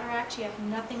develops cataracts, you have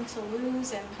nothing to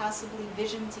lose and possibly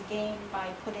vision to gain by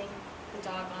putting the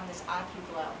dog on this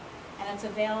OcuGlow. And it's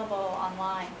available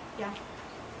online. Yeah?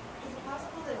 Is it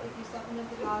possible that if you supplement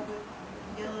the dog with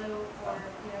yellow or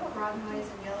carotenoids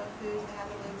and yellow foods that have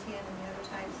the lutein and the other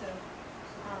types of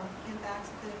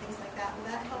antioxidants and things like that, will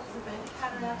that help prevent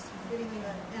cataracts from getting the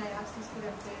antioxidants through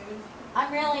their food?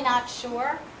 I'm really not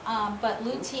sure, but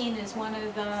lutein is one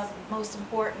of the most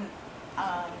important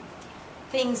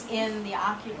things in the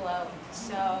OcuGlow.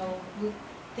 So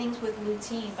things with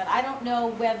lutein, but I don't know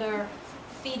whether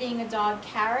feeding a dog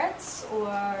carrots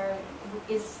or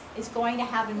is going to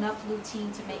have enough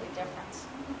lutein to make a difference.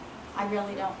 I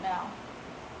really don't know.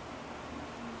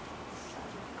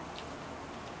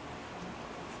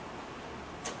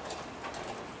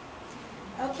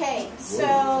 Okay,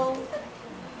 so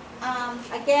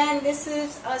again, this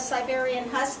is a Siberian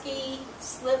Husky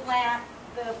slit lamp.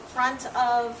 The front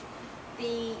of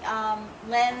the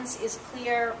lens is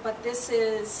clear, but this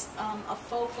is a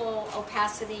focal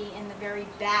opacity in the very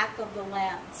back of the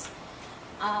lens.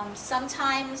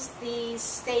 Sometimes these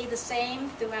stay the same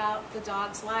throughout the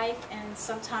dog's life, and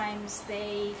sometimes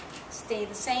they stay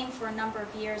the same for a number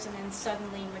of years and then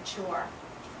suddenly mature.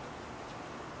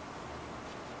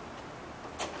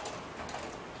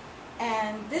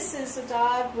 And this is a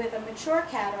dog with a mature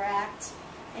cataract,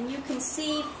 and you can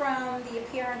see from the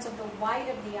appearance of the white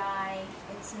of the eye,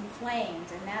 it's inflamed,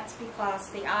 and that's because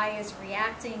the eye is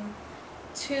reacting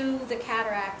to the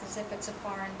cataract as if it's a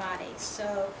foreign body.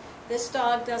 So this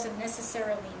dog doesn't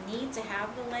necessarily need to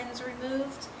have the lens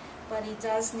removed, but he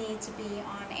does need to be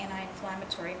on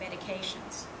anti-inflammatory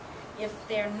medications. If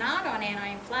they're not on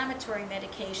anti-inflammatory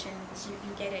medications, you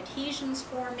can get adhesions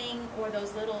forming, or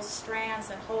those little strands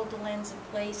that hold the lens in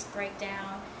place break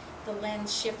down. The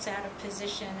lens shifts out of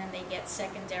position and they get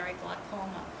secondary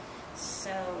glaucoma.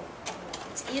 So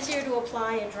it's easier to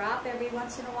apply a drop every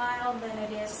once in a while than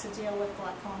it is to deal with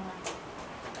glaucoma.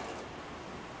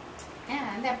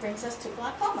 And that brings us to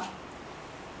glaucoma.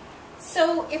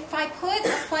 So if I put a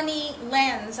funny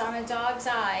lens on a dog's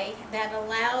eye that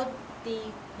allowed the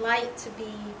light to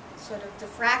be sort of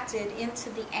diffracted into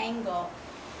the angle,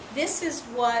 this is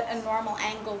what a normal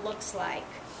angle looks like.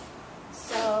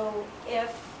 So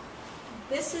if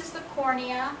this is the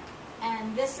cornea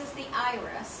and this is the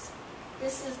iris,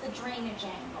 this is the drainage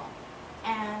angle,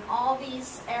 and all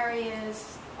these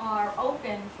areas are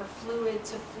open for fluid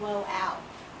to flow out.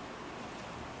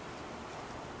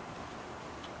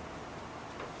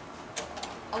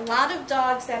 A lot of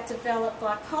dogs that develop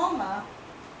glaucoma,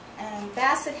 and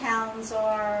Basset Hounds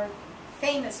are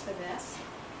famous for this,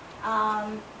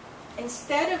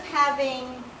 instead of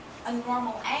having a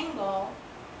normal angle,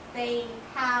 they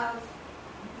have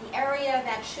the area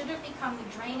that should have become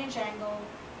the drainage angle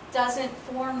doesn't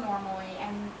form normally,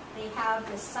 and they have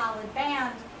this solid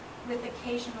band with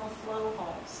occasional flow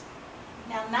holes.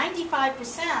 Now,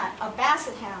 95% of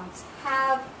Basset Hounds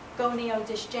have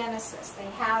goniodysgenesis. They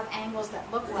have angles that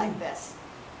look like this.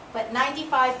 But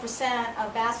 95%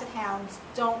 of Basset Hounds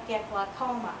don't get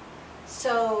glaucoma.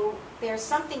 So there's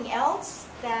something else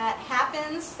that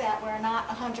happens that we're not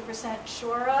 100%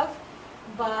 sure of,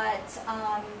 but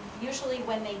usually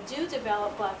when they do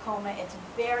develop glaucoma, it's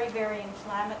very, very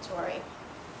inflammatory.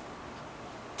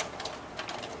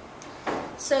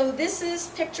 So this is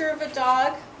a picture of a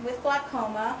dog with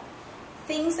glaucoma.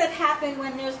 Things that happen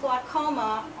when there's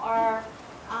glaucoma are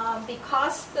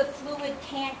because the fluid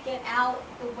can't get out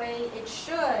the way it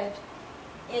should,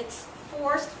 it's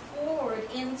forced forward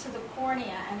into the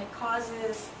cornea and it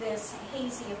causes this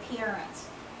hazy appearance.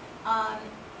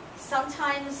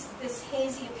 sometimes this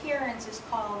hazy appearance is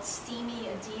called steamy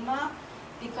edema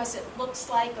because it looks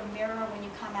like a mirror when you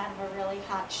come out of a really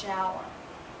hot shower.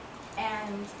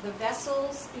 And the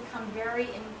vessels become very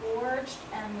engorged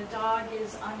and the dog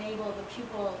is unable, the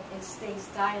pupil stays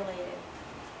dilated.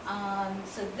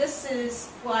 So this is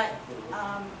what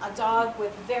a dog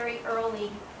with very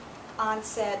early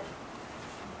onset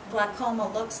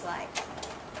glaucoma looks like.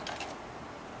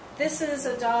 This is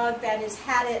a dog that has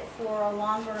had it for a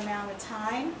longer amount of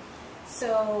time.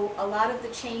 So a lot of the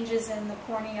changes in the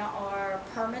cornea are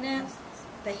permanent.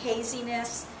 The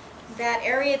haziness, that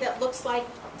area that looks like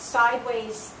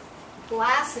sideways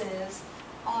glasses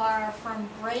are from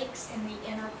breaks in the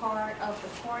inner part of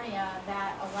the cornea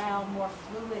that allow more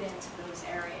fluid into those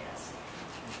areas.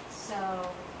 So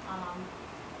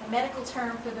the medical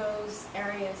term for those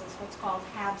areas is what's called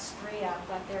habstria,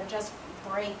 but they're just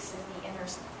breaks in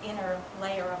the inner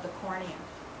layer of the cornea.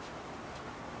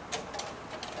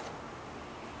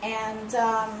 And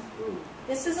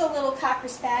this is a little Cocker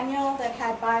Spaniel that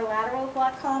had bilateral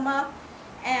glaucoma,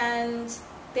 and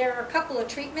there are a couple of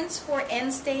treatments for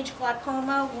end-stage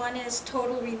glaucoma. One is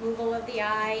total removal of the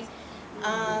eye.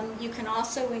 You can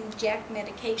also inject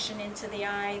medication into the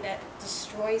eye that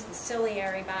destroys the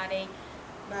ciliary body,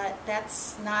 but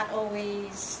that's not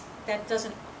always, that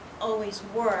doesn't always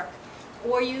work.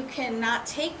 Or you can not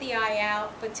take the eye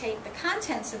out, but take the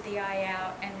contents of the eye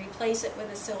out and replace it with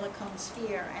a silicone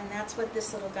sphere, and that's what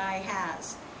this little guy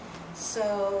has.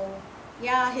 So,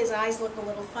 yeah, his eyes look a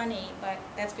little funny, but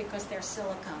that's because they're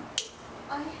silicone.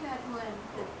 I had one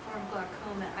from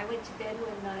glaucoma. I went to bed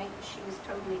one night, she was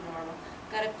totally normal.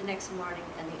 Got up the next morning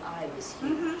and the eye was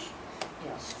huge, you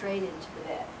know, straight into the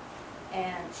bed.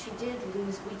 And she did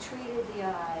lose, we treated the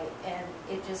eye and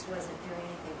it just wasn't doing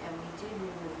anything. And we did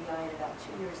remove the eye, and about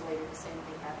 2 years later the same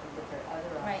thing happened with her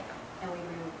other eye. Right. And we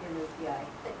removed the eye.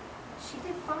 But she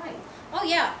did fine. Oh,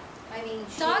 yeah. I mean,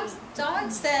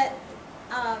 Dogs that,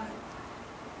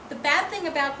 the bad thing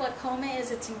about glaucoma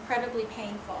is it's incredibly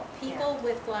painful. People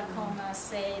with glaucoma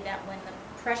say that when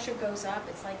the pressure goes up,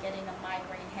 it's like getting a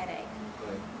migraine headache.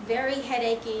 Very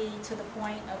headachy to the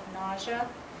point of nausea.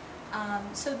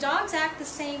 So dogs act the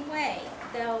same way.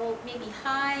 They'll maybe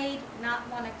hide, not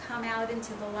want to come out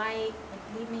into the light,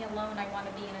 like leave me alone, I want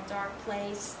to be in a dark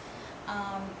place.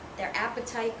 Their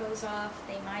appetite goes off,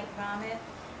 they might vomit.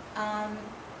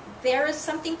 There is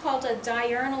something called a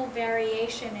diurnal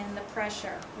variation in the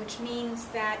pressure, which means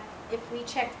that if we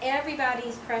checked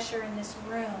everybody's pressure in this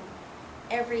room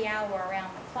every hour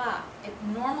around the clock, it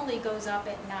normally goes up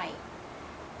at night.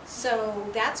 So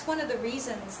that's one of the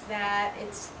reasons that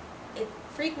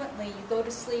frequently you go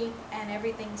to sleep and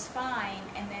everything's fine,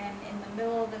 and then in the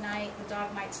middle of the night the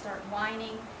dog might start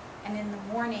whining, and in the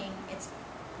morning it's,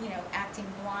 you know, acting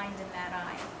blind in that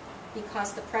eye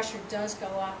because the pressure does go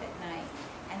up at night.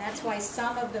 And that's why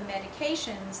some of the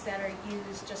medications that are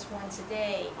used just once a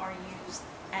day are used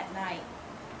at night,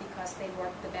 because they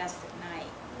work the best at night.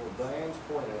 Well, Diane's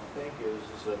point, I think,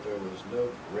 is that there was no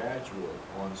gradual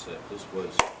onset. This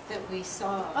was... that we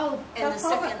saw. Oh, and the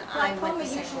second eye glaucoma went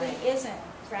the same usually way. isn't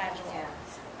gradual.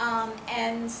 Yeah.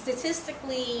 And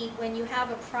statistically, when you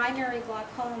have a primary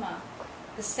glaucoma,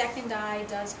 the second eye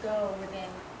does go within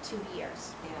 2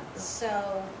 years. Yeah.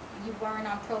 So you weren't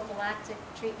on prophylactic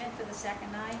treatment for the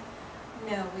second eye?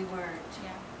 No, we weren't.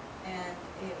 Yeah. And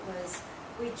it was,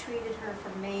 we treated her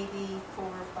for maybe 4 or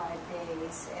 5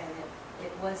 days, and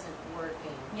it wasn't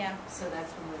working. Yeah. So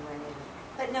that's when we went in.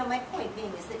 But no, my point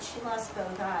being is that she lost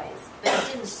both eyes, but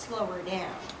it didn't slow her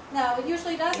down. No, it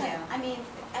usually doesn't. Yeah. I mean,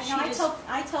 She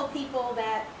I tell people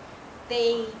that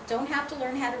they don't have to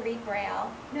learn how to read Braille.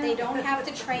 No. They don't have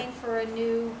to train for a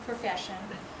new profession.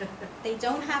 They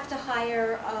don't have to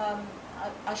hire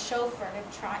a chauffeur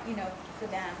to try, you know, for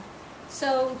them.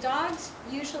 So dogs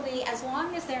usually, as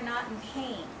long as they're not in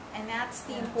pain, and that's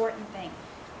the important thing.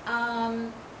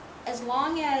 As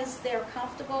long as they're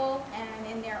comfortable and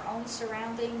in their own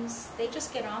surroundings, they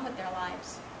just get on with their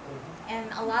lives. And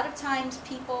a lot of times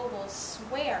people will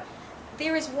swear.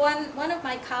 There is one of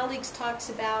my colleagues talks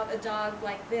about a dog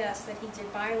like this, that he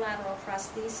did bilateral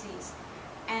prostheses.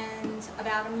 And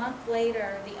about a month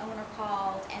later, the owner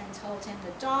called and told him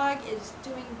the dog is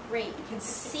doing great. You can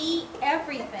see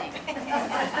everything.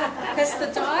 Because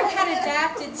the dog had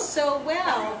adapted so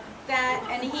well that,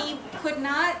 and he could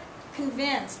not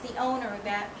convince the owner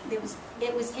that it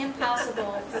was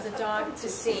impossible for the dog to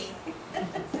see.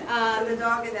 So the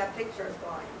dog in that picture is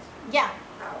blind? Yeah.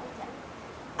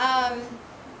 How?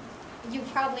 You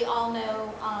probably all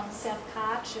know Seth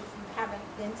Koch, if you haven't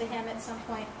been to him at some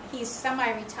point. He's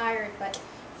semi-retired, but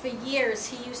For years,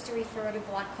 he used to refer to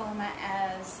glaucoma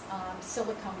as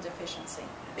silicone deficiency.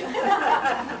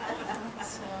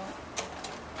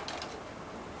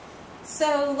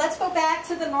 So let's go back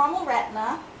to the normal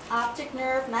retina. Optic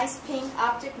nerve, nice pink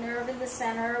optic nerve in the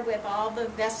center with all the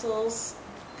vessels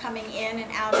coming in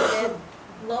and out of it.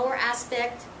 Lower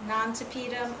aspect,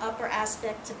 non-tapetum, upper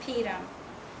aspect, tapetum.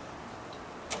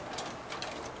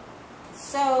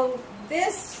 So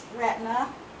this retina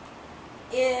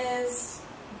is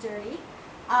dirty,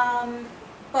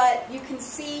 but you can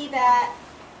see that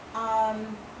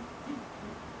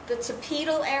the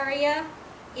tapetal area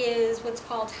is what's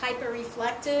called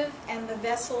hyperreflective, and the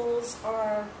vessels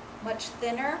are much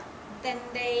thinner than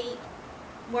they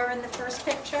were in the first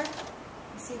picture.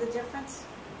 You see the difference?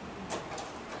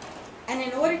 And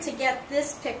in order to get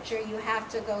this picture, you have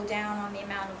to go down on the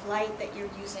amount of light that you're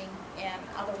using, and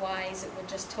otherwise it would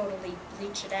just totally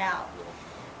bleach it out.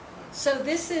 So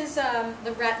this is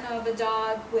the retina of a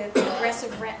dog with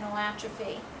progressive retinal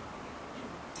atrophy.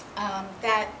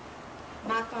 That,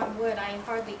 knock on wood, I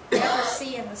hardly ever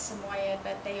see in the Samoyed,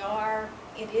 but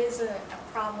it is a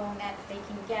problem that they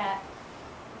can get.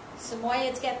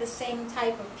 Samoyeds get the same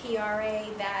type of PRA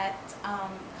that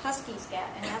Huskies get,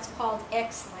 and that's called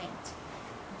X-linked.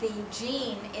 The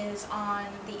gene is on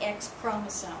the X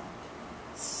chromosome.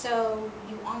 So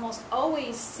you almost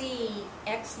always see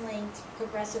X-linked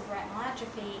progressive retinal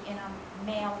atrophy in a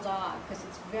male dog, because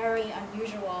it's very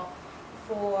unusual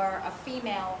for a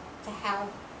female to have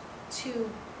two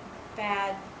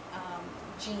bad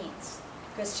genes,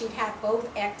 because she'd have both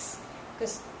X,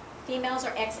 because females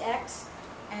are XX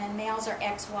and males are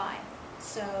XY.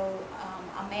 So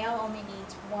a male only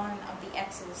needs one of the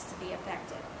X's to be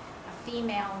affected. A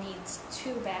female needs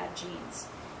two bad genes.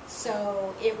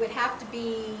 So it would have to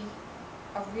be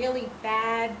a really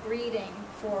bad breeding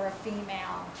for a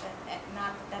female.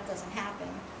 Not that that doesn't happen,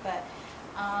 but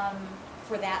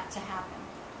for that to happen.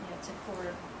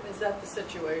 Is that the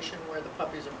situation where the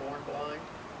puppies are born blind?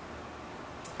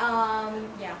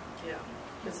 Yeah. Yeah.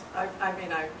 Because I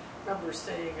mean, I remember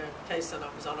seeing a case, and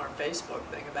it was on our Facebook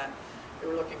thing, about they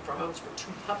were looking for homes for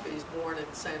two puppies born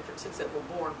in San Francisco that were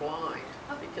born blind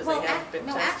because they haven't been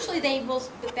tested. Actually,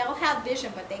 they'll have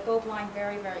vision, but they go blind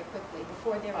very, very quickly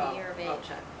before they're a year of age.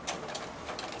 Okay.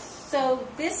 So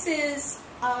this is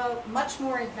much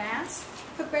more advanced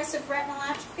progressive retinal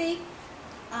atrophy.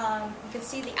 You can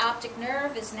see the optic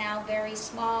nerve is now very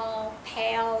small,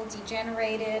 pale,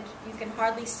 degenerated. You can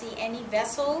hardly see any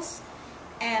vessels,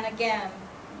 and again,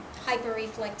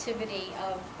 hyperreflectivity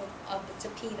of the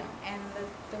tapetum. And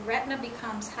the retina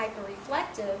becomes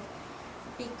hyperreflective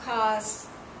because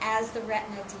as the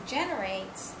retina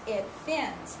degenerates, it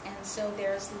thins, and so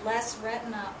there's less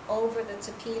retina over the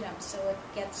tapetum, so it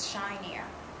gets shinier.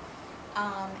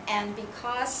 And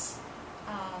because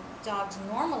dogs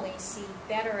normally see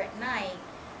better at night,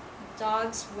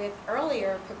 dogs with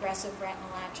earlier progressive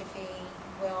retinal atrophy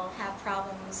will have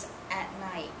problems at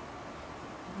night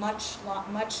much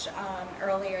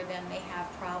earlier than they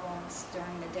have problems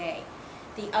during the day.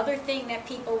 The other thing that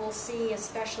people will see,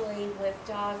 especially with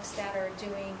dogs that are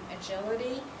doing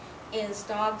agility, is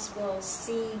dogs will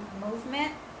see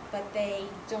movement, but they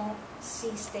don't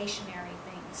see stationary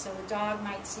things. So a dog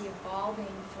might see a ball being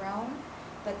thrown,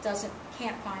 but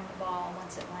can't find the ball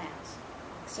once it lands.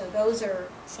 So those are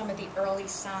some of the early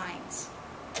signs.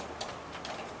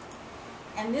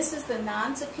 And this is the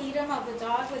non-tapetum of the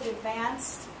dog with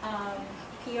advanced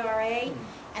PRA,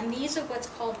 and these are what's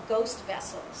called ghost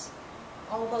vessels.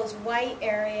 All those white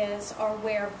areas are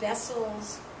where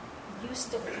vessels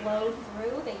used to flow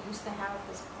through. They used to have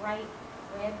this bright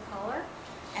red color,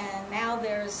 and now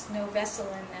there's no vessel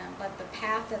in them, but the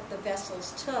path that the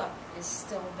vessels took is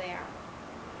still there.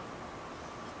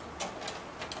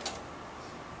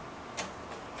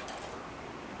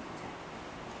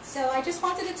 So I just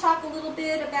wanted to talk a little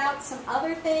bit about some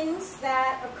other things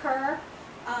that occur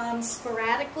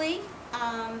sporadically.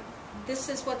 This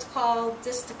is what's called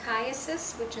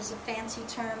dystochiasis, which is a fancy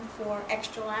term for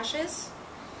extra lashes.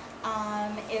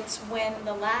 It's when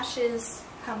the lashes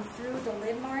come through the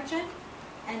lid margin,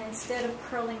 and instead of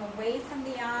curling away from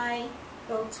the eye,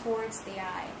 go towards the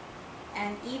eye.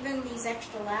 And even these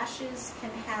extra lashes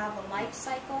can have a life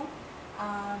cycle.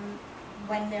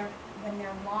 When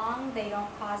they're long, they don't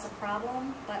cause a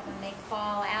problem, but when they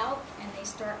fall out and they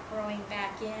start growing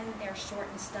back in, they're short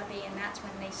and stubby, and that's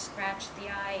when they scratch the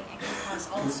eye and can cause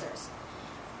ulcers.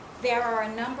 There are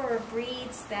a number of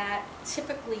breeds that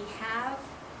typically have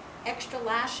extra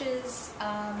lashes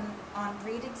on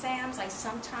breed exams. I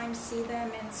sometimes see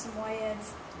them in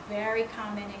Samoyeds. Very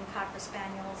common in Cocker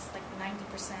Spaniels, like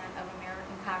 90% of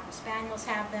American Cocker Spaniels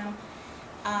have them.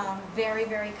 Very,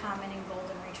 very common in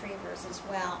golden retrievers as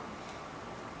well.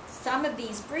 Some of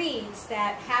these breeds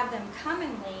that have them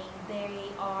commonly,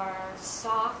 they are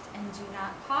soft and do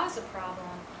not cause a problem,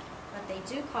 but they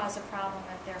do cause a problem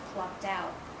if they're plucked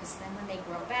out, because then when they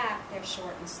grow back, they're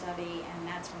short and stubby, and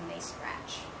that's when they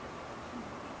scratch.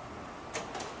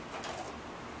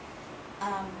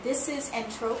 This is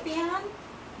entropion,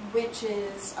 which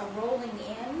is a rolling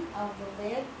in of the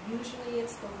lid. Usually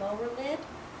it's the lower lid,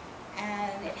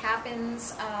 and it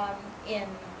happens in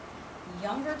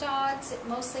younger dogs. It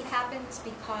mostly happens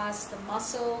because the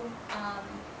muscle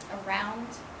around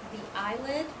the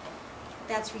eyelid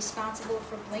that's responsible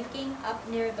for blinking up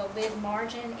near the lid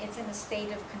margin, it's in a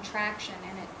state of contraction,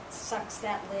 and it sucks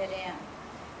that lid in.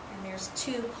 And there's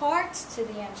two parts to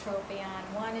the entropion.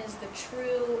 One is the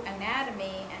true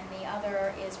anatomy, and the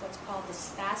other is what's called the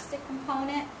spastic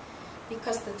component.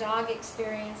 Because the dog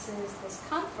experiences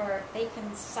discomfort, they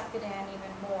can suck it in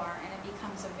even more, and it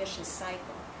becomes a vicious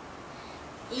cycle.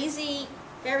 Easy,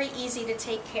 very easy to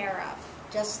take care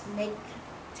of. Just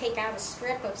take out a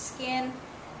strip of skin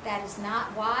that is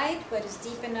not wide, but is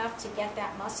deep enough to get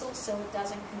that muscle so it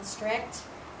doesn't constrict,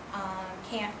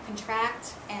 can't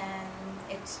contract, and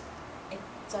it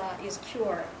is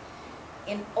cured.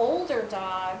 In older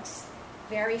dogs,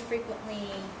 very frequently,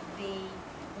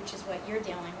 which is what you're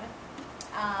dealing with,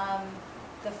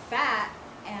 the fat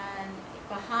and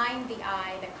behind the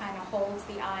eye that kind of holds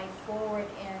the eye forward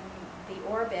in the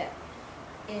orbit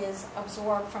is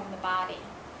absorbed from the body.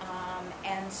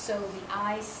 And so the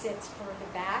eye sits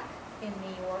further back in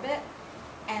the orbit,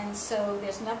 and so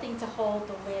there's nothing to hold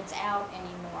the lids out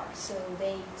anymore, so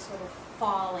they sort of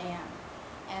fall in.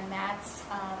 And that's,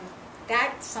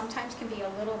 that sometimes can be a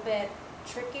little bit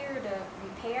trickier to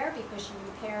repair, because you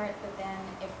repair it, but then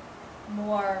if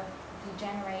more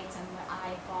degenerates and the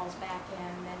eye falls back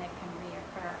in, then it can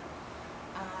reoccur.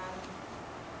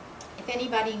 If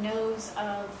anybody knows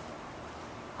of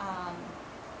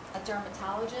a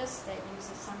dermatologist that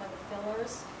uses some of the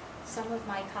fillers, some of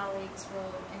my colleagues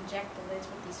will inject the lids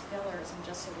with these fillers and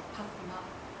just sort of puff them up,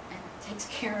 and it takes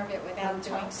care of it without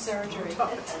doing surgery.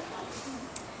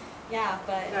 Yeah,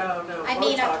 but No, I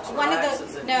mean, Botox one of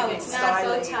relaxes the it. no, You it's mean not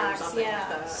styling or Botox. something Yeah,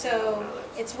 like that. so No,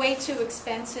 it's way too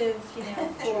expensive, you know,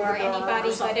 for Juvederm or anybody.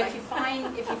 But something. if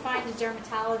you find a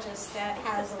dermatologist that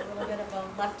has a little bit of a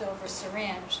leftover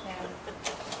syringe, then.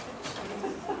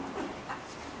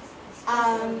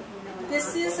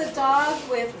 This is a dog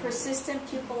with persistent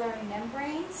pupillary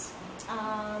membranes.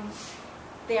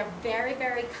 They're very,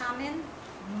 very common.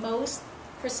 Most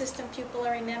persistent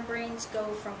pupillary membranes go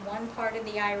from one part of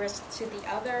the iris to the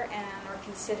other and are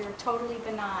considered totally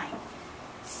benign.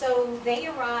 So they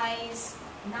arise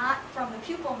not from the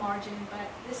pupil margin, but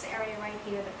this area right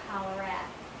here, the collarette.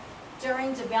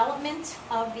 During development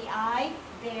of the eye,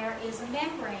 there is a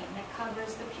membrane that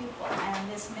covers the pupil,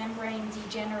 and this membrane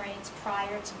degenerates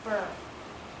prior to birth.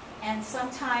 And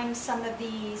sometimes some of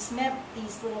these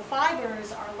little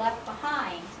fibers are left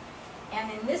behind,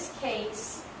 and in this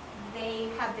case, they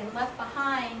have been left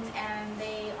behind, and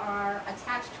they are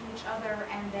attached to each other,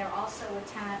 and they're also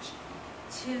attached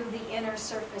to the inner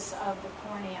surface of the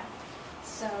cornea.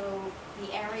 So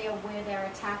the area where they're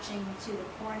attaching to the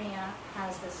cornea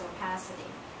has this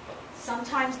opacity.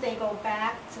 Sometimes they go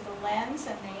back to the lens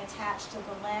and they attach to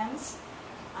the lens.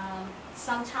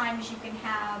 Sometimes you can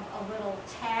have a little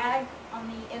tag on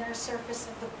the inner surface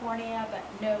of the cornea but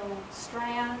no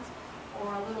strand,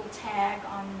 or a little tag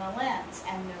on the lens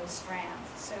and no strand.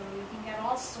 So you can get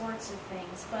all sorts of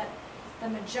things, but the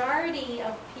majority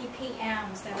of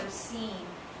PPMs that are seen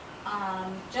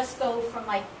just go from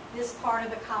like this part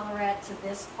of the collarette to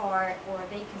this part, or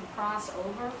they can cross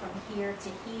over from here to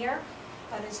here.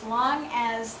 But as long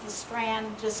as the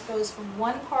strand just goes from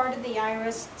one part of the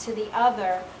iris to the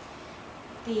other,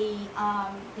 the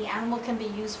animal can be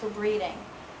used for breeding.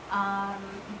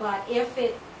 But if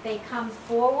they come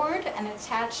forward and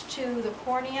attach to the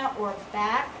cornea, or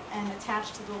back and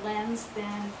attach to the lens,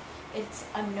 then it's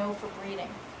a no for breeding.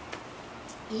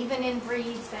 Even in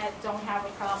breeds that don't have a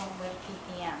problem with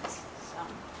PPMs. So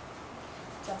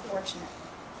it's unfortunate.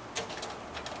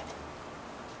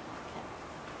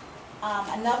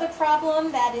 Another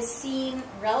problem that is seen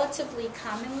relatively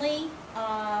commonly,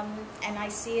 and I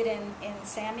see it in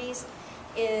Sammy's,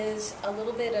 is a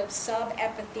little bit of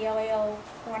subepithelial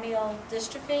corneal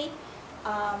dystrophy.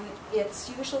 It's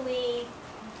usually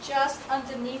just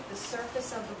underneath the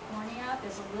surface of the cornea.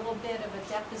 There's a little bit of a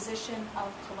deposition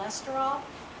of cholesterol.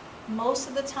 Most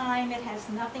of the time it has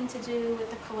nothing to do with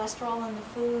the cholesterol in the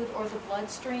food or the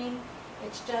bloodstream.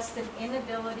 It's just an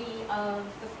inability of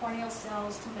the corneal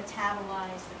cells to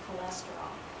metabolize the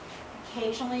cholesterol.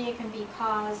 Occasionally it can be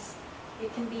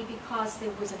because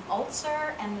there was an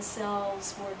ulcer and the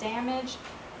cells were damaged,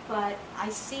 but I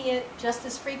see it just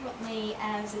as frequently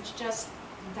as it's just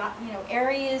got,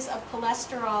 areas of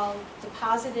cholesterol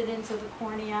deposited into the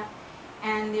cornea,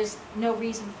 and there's no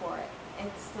reason for it.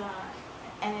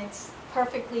 It's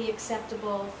perfectly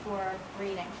acceptable for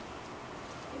breeding.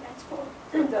 That's cool.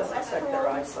 It does affect their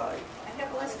eyesight. I have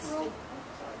cholesterol.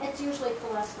 It's usually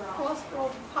cholesterol.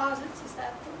 Cholesterol deposits, is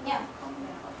that the Yeah.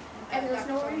 And there's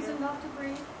no reason not to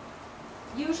breed?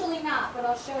 Usually not, but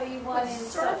I'll show you one in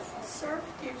Surf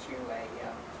gives you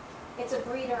a, It's a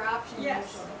breeder option yes,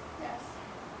 usually. yes.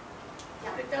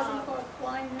 Yeah. It doesn't cause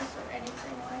blindness or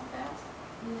anything like that?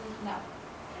 No.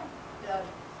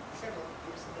 Several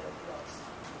years ago,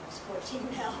 I was 14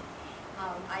 now,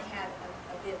 I had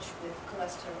a bitch with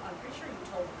cholesterol. I'm pretty sure you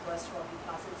told me cholesterol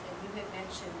deposits, and you had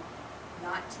mentioned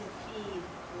not to feed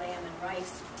lamb and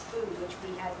rice food, which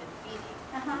we had been feeding.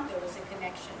 There was a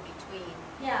connection between.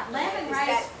 Yeah, lamb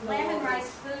and rice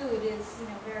food is,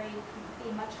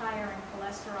 be much higher in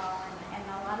cholesterol, and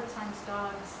a lot of times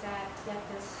dogs that get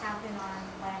this happen on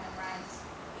lamb and rice.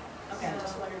 Okay, I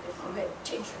just wondered if you had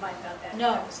changed your mind about that.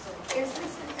 No. Is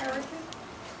this inherited?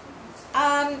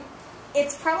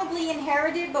 It's probably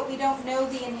inherited, but we don't know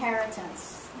the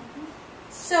inheritance.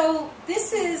 So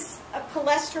this is a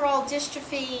cholesterol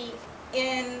dystrophy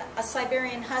in a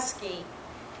Siberian Husky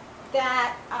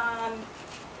that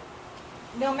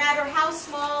no matter how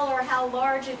small or how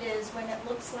large it is, when it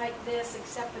looks like this,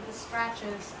 except for the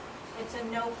scratches, it's a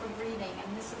no for breeding.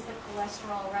 And this is the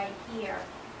cholesterol right here.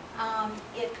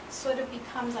 It sort of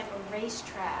becomes like a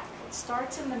racetrack. It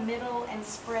starts in the middle and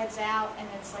spreads out, and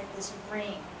it's like this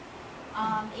ring.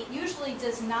 It usually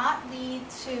does not lead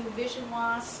to vision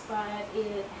loss, but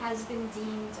it has been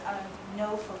deemed a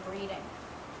no for breeding.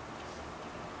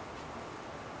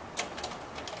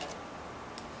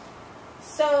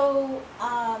 So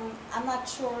I'm not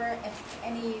sure if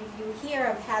any of you here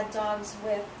have had dogs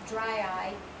with dry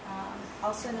eye,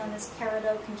 also known as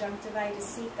keratoconjunctivitis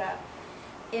sicca.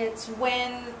 It's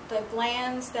when the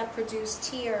glands that produce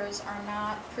tears are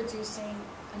not producing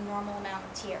a normal amount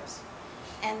of tears.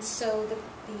 And so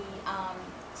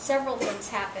several things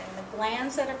happen. The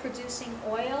glands that are producing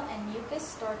oil and mucus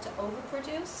start to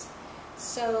overproduce.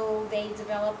 So they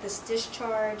develop this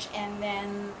discharge, and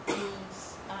then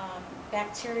these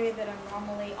bacteria that are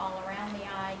normally all around the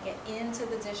eye get into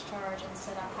the discharge and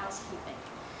set up housekeeping.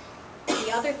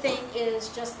 The other thing is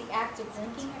just the act of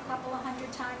drinking a couple of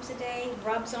hundred times a day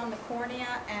rubs on the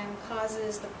cornea and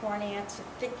causes the cornea to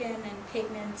thicken and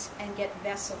pigment and get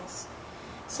vessels.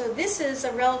 So this is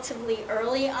a relatively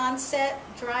early onset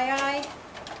dry eye,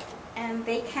 and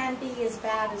they can be as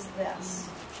bad as this.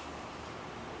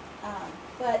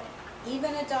 But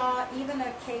even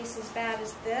a case as bad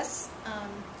as this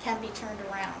can be turned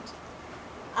around.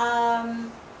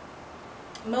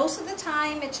 Most of the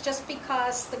time, it's just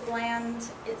because the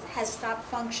gland has stopped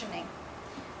functioning.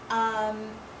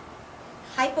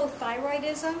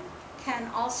 Hypothyroidism can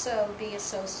also be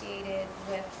associated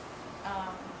with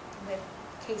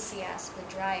KCS, with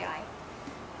dry eye.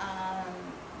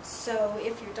 So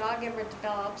if your dog ever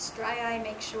develops dry eye,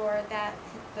 make sure that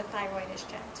the thyroid is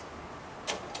checked.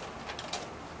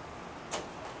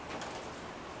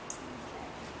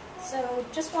 So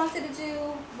just wanted to do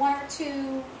one or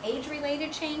two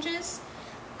age-related changes.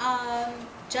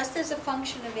 Just as a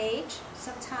function of age,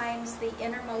 sometimes the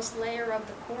innermost layer of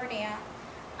the cornea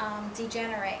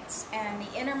degenerates, and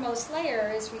the innermost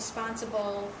layer is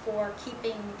responsible for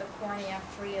keeping the cornea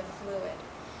free of fluid.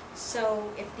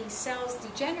 So if these cells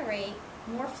degenerate,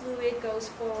 more fluid goes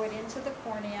forward into the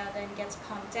cornea than gets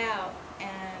pumped out,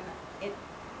 and it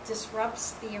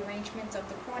disrupts the arrangement of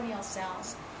the corneal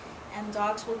cells, and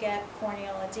dogs will get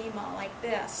corneal edema like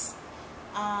this.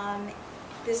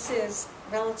 This is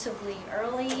relatively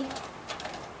early.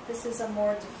 This is a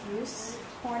more diffuse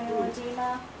corneal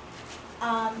edema.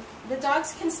 The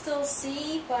dogs can still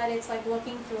see, but it's like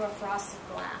looking through a frosted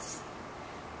glass.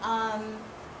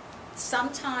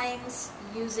 Sometimes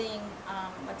using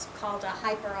what's called a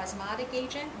hyperosmotic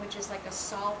agent, which is like a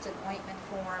salt and ointment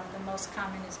form, the most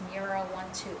common is Mira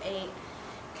 128,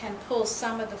 can pull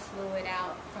some of the fluid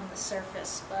out from the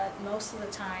surface, but most of the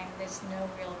time there's no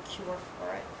real cure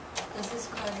for it. Does this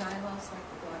cause eye loss like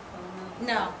the glaucoma?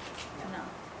 No, no.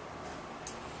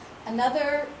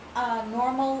 Another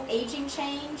normal aging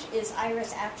change is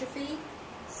iris atrophy.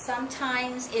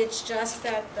 Sometimes it's just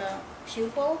that the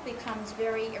pupil becomes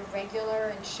very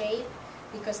irregular in shape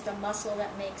because the muscle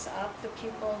that makes up the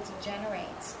pupil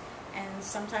degenerates. And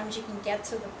sometimes you can get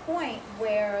to the point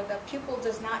where the pupil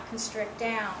does not constrict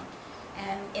down,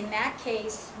 And in that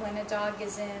case, when a dog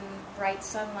is in bright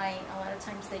sunlight, a lot of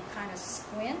times they kind of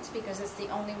squint because it's the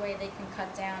only way they can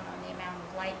cut down on the amount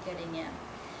of light getting in.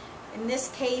 In this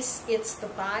case, it's the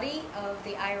body of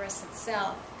the iris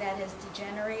itself that has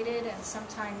degenerated, and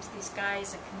sometimes these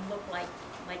guys, it can look like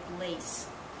lace.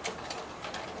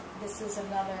 This is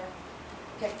another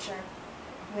picture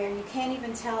where you can't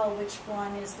even tell which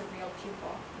one is the real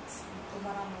pupil. It's the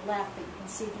one on the left, but you can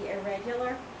see the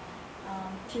irregular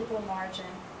pupil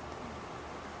margin,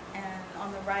 and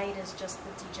on the right is just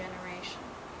the degeneration.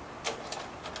 And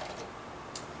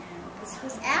this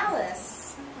was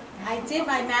Alice. I did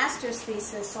my master's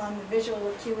thesis on the visual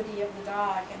acuity of the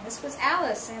dog, and this was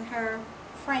Alice in her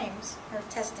frames, her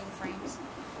testing frames.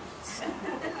 So.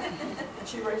 Did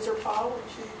she raise her paw when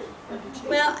she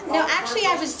Well, no, actually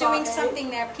I was doing something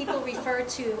that people refer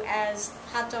to as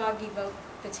hot dog evoked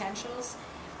potentials.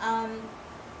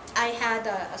 I had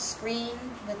a screen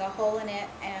with a hole in it,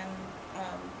 and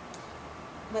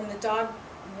when the dog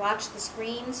watched the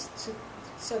screens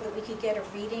so that we could get a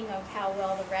reading of how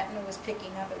well the retina was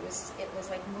picking up, it was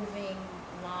like moving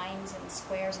lines and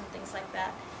squares and things like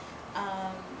that.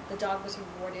 The dog was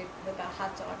rewarded with a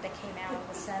hot dog that came out of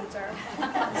the center.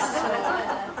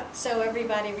 So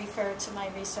everybody referred to my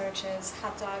research as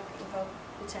hot dog evoked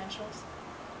potentials.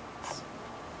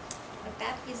 But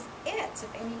that is it, if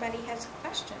anybody has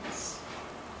questions.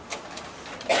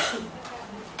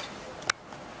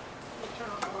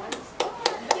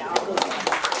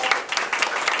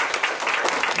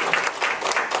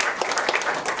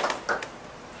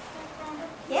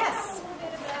 Yes. A little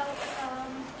bit about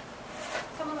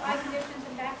some of the eye conditions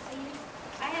and vaccines.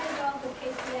 I had a dog with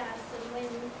KCS, and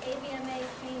when AVMA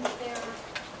changed their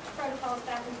protocols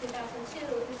back in 2002,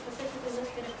 it was specifically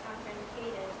listed as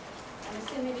contraindicated. I'm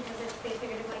assuming because they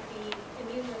figured it might be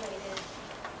immune related.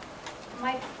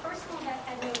 My personal vet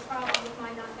had no problem with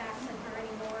my not vaccinating her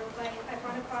anymore, but I've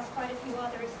run across quite a few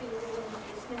others who were willing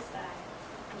to dismiss that.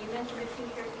 And you mentioned a few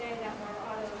here today that were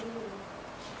autoimmune.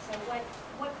 So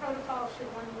what protocol should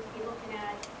one be looking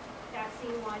at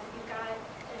vaccine-wise if you've got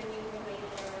an immune related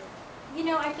or? You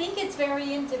know, I think it's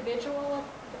very individual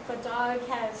if a dog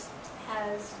has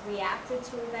reacted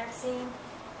to a vaccine.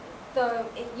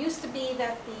 It used to be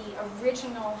that the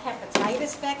original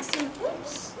hepatitis vaccine,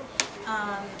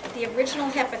 the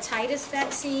original hepatitis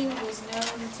vaccine was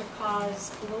known to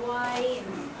cause blue eye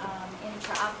and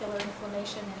intraocular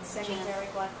inflammation and secondary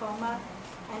glaucoma.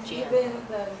 And even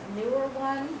the newer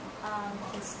one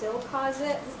can still cause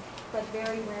it, but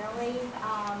very rarely.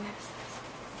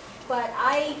 But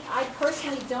I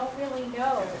personally don't really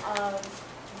know of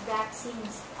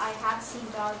vaccines. I have seen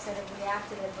dogs that have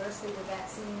reacted adversely to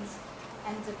vaccines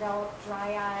and developed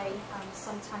dry eye,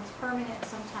 sometimes permanent,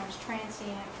 sometimes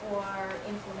transient, or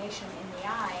inflammation in the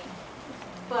eye.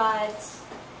 But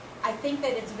I think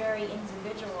that it's very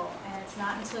individual, and it's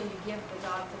not until you give the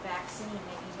dog the vaccine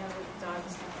that you know that the dog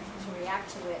is going to react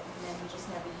to it, and then you just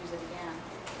never use it again.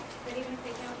 But even if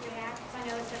they don't react, I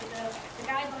know that the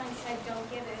guidelines said don't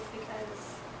give it because,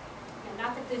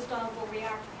 not that this dog will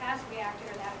react, has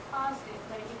reacted, or that it caused it,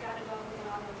 but if you've got a dog with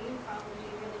an autoimmune problem,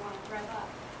 you really want to rev up.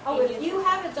 Oh, if you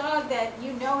have a dog that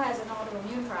you know has an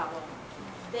autoimmune problem,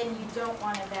 then you don't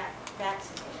want to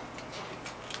vaccinate it.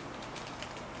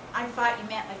 I thought you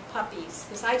meant like puppies,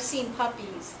 because I've seen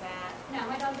puppies that... No,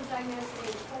 my dog was diagnosed at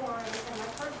age 4, and so my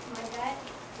vet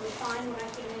was fine when I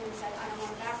came in and said, I don't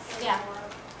want to vaccinate anymore.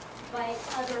 But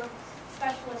other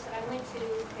specialists that I went to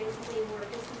basically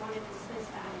wanted to dismiss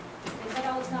that. They said,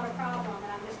 oh, it's not a problem,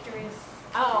 and I'm just curious.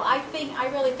 Oh, I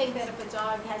really think that if a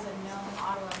dog has a known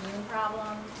autoimmune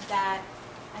problem, that,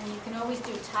 and you can always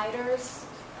do titers,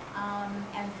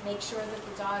 and make sure that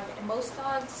the dog, and most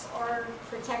dogs are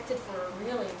protected for a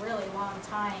really, really long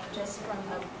time, just from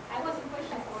the... I wasn't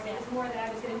pushing for it, it was more that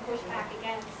I was going to push back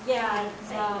against. Yeah,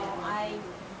 no,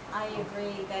 I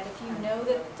agree that if you know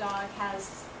that the dog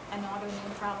has an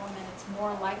autoimmune problem and it's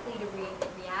more likely to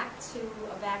react to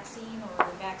a vaccine, or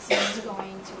the vaccine is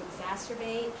going to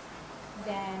exacerbate,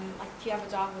 then like if you have a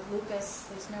dog with lupus,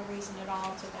 there's no reason at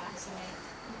all to vaccinate.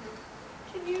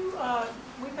 Can you,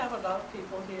 we have enough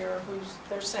people here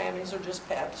their Sammies are just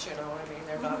pets, you know what I mean?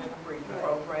 They're not in a breeding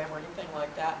program or anything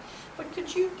like that. But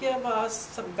could you give us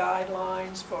some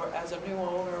guidelines for, as a new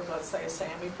owner of, let's say, a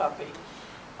Sammy puppy,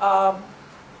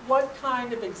 what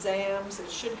kind of exams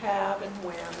it should have and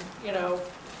when,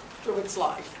 through its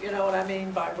life, you know what I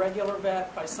mean, by regular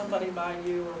vet, by somebody by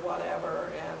you or whatever,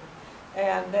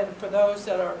 and then for those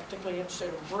that are particularly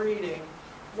interested in breeding,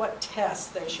 what tests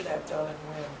they should have done and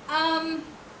when?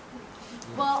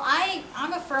 Well,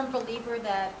 I'm a firm believer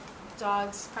that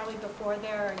dogs, probably before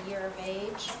they're a year of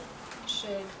age,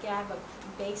 should have a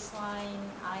baseline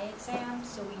eye exam,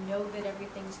 so we know that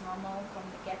everything's normal from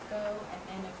the get-go, and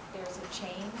then if there's a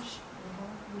change,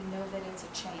 we know that it's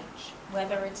a change.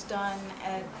 Whether it's done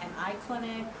at an eye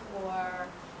clinic, or,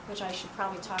 which I should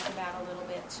probably talk about a little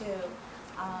bit too,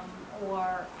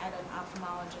 or at an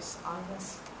ophthalmologist's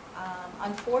office.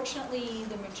 Unfortunately,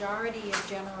 the majority of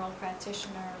general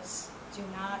practitioners do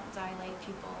not dilate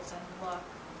pupils and look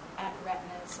at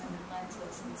retinas and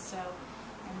lenses, and so,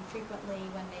 and frequently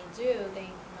when they do, they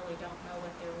really don't know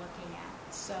what they're looking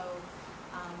at. So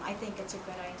I think it's a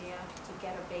good idea to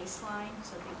get a baseline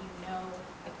so that you know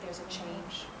if there's a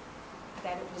change,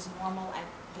 that it was normal at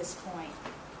this point.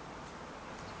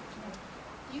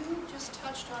 You just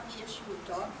touched on the issue of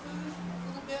dog food a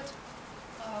little bit.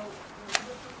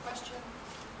 With your question,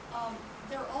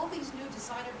 there are all these new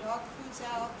designer dog foods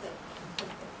out that,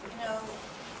 you know,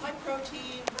 high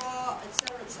protein, raw, et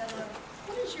cetera,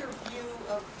 What is your view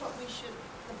of what we should,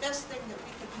 the best thing that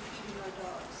we could be feeding our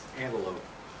dogs? Antelope.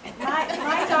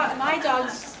 My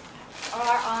dogs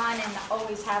are on and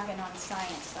always have been on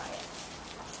science diet.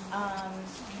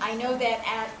 I know that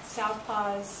at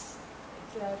Southpaws,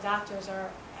 the doctors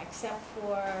are, except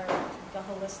for the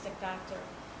holistic doctor,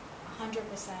 100%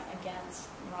 against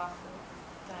raw food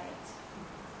diets.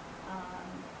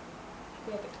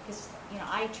 Because, you know,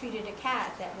 I treated a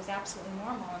cat that was absolutely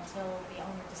normal until the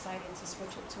owner decided to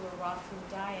switch it to a raw food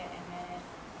diet, and then it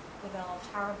developed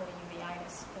horrible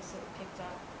uveitis because it picked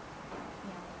up,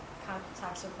 you know,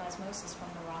 toxoplasmosis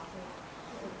from the raw food.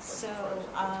 So,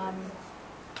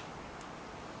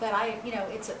 but you know,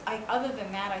 other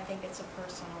than that, I think it's a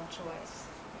personal choice.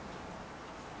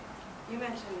 You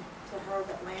mentioned to her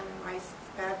that lamb and rice is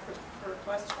bad for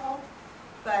cholesterol,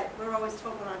 but we're always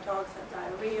told when our dogs have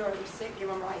diarrhea or they're sick, give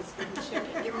them rice, give them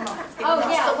chicken, give them rice. Give them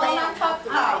rice. Yeah, the well, lamb, I'm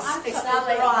talking rice. It's not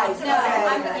the rice. No,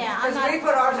 I'm not. We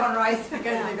put ours on rice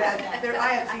because they've had,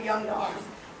 I have 2 young dogs,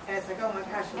 and it's like, oh my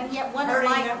gosh. And yet one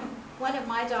of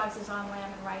my dogs is on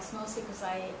lamb and rice, mostly because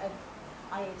I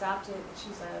adopted,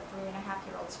 she's a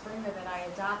 3.5-year-old Springer that I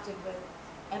adopted with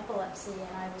epilepsy,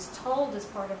 and I was told as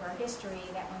part of her history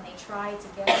that when they tried to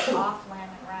get her off lamb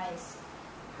and rice,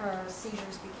 her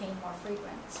seizures became more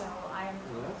frequent. So I'm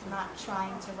not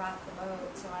trying to rock the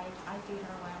boat, so I feed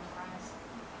her lamb and rice.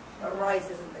 But rice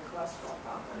isn't the cholesterol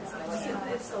problem.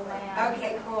 It's the lamb.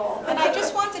 Okay, cool. And I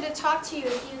just wanted to talk to you,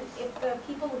 if the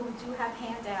people who do have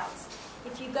handouts,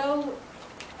 if you go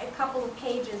a couple of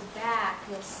pages back,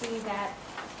 you'll see that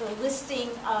the listing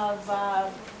of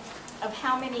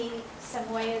how many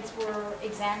Samoyeds were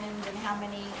examined and how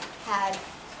many had.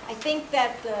 I think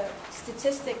that the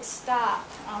statistics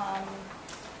stopped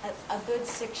a good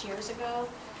 6 years ago,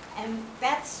 and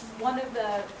that's one of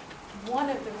the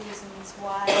reasons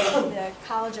why the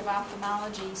College of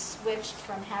Ophthalmology switched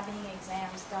from having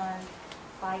exams done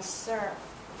by CERF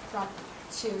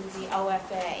to the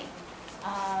OFA.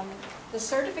 The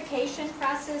certification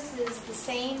process is the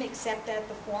same, except that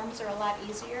the forms are a lot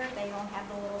easier. They don't have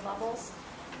the little bubbles.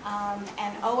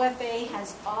 And OFA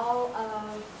has all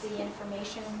of the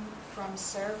information from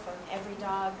CERF of every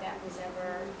dog that was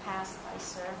ever passed by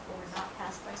CERF or not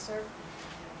passed by CERF.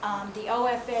 The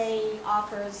OFA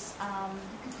offers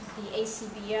the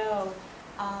ACBO.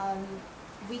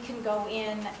 We can go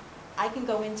in. I can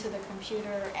go into the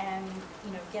computer and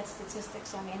get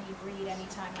statistics on any breed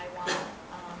anytime I want,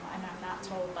 and I'm not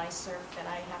told by CERF that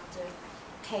I have to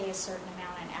pay a certain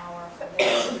amount an hour for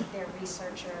their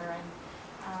researcher, and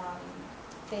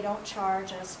they don't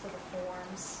charge us for the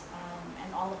forms.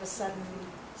 And all of a sudden,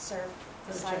 CERF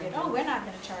decided, oh, we're not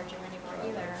going to charge you anymore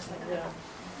either.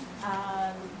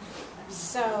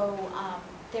 So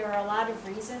there are a lot of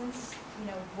reasons,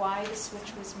 why the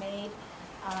switch was made.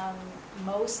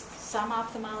 Some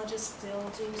ophthalmologists still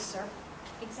do CERF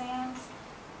exams.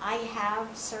 I have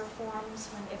CERF forms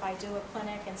if I do a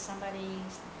clinic and somebody,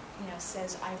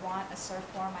 says I want a CERF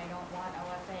form, I don't want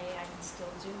OFA, I can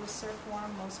still do a CERF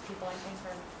form. Most people, I think,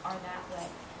 are that way.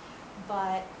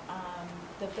 But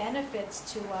the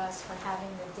benefits to us for having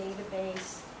the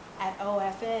database at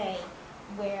OFA,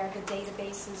 where the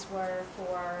databases were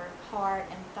for heart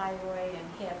and thyroid and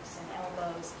hips and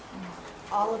elbows,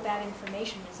 all of that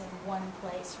information is in one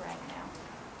place right now.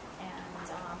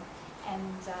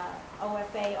 And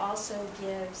OFA also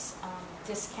gives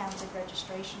discounted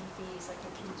registration fees. Like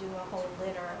if you do a whole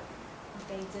litter,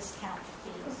 they discount the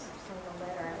fees for the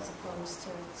litter as opposed to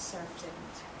CERF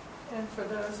didn't. And for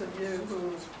those of you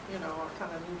who, are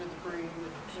kind of new to the breed,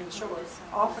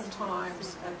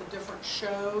 oftentimes at the different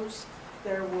shows,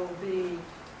 there will be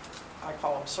I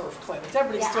call them surf clinics.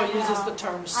 Everybody Yeah, still I uses know. the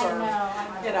term I surf.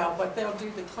 know. You know, but they'll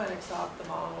do the clinics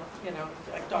ophthalmology, you know,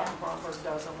 like Dr. Bromberg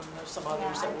does them, and there's some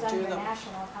others that will do I've done them. the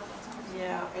national a couple of times.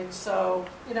 Yeah, and so,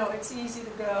 you know, it's easy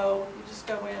to go, you just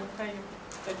go in,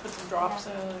 they put some drops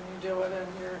in, and you do it, and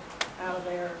you're out of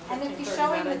there in 15, 30 And if minutes. you're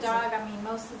showing the dog, I mean,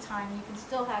 most of the time, you can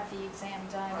still have the exam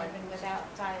done Right. even without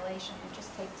dilation. It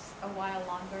just takes a while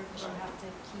longer because you Right. have to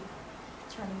keep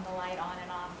turning the light on and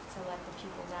off to let the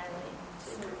pupil dilate.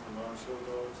 So they're from our show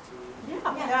dogs too?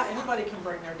 Yeah, anybody can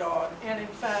bring their dog, and in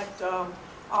fact,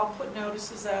 I'll put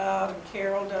notices out, and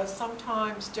Carol does.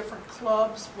 Sometimes different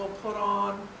clubs will put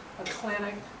on a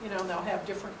clinic, you know, and they'll have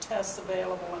different tests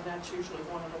available, and that's usually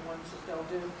one of the ones that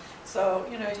they'll do. So,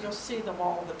 you know, you'll see them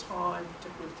all the time,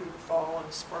 particularly through the fall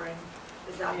and spring.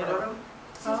 Does that You hurt know. them?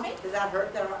 Excuse me? Does that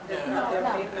hurt their No.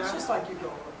 feet? It's just like you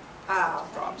go Oh.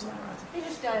 drops in their eyes. You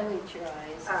just dilate your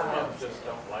eyes. Some just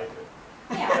don't like it.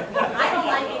 Yeah, I don't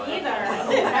like it either.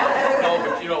 No,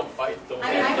 but you don't fight them. I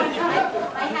mean,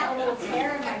 I had a little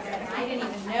tear in my retina. I didn't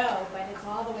even know, but it's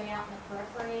all the way out in the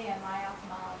periphery, and my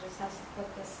ophthalmologist has to put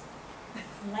this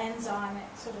lens on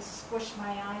it, sort of squish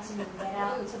my eyes and get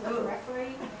out into the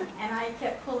periphery. And I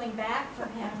kept pulling back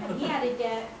from him, and he had to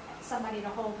get somebody to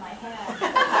hold my head.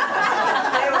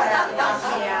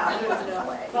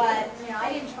 But, you know,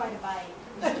 I didn't try to bite.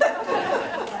 But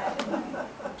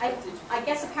I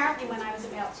guess apparently when I was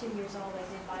about 2 years old, I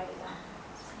did bite again.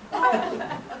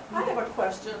 I have a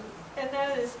question, and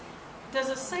that is, does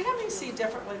a Sammy see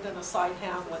differently than a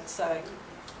sighthound, let's say?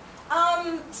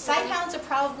 Sighthounds are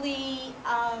probably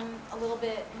a little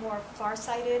bit more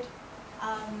farsighted.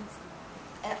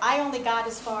 I only got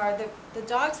as far, the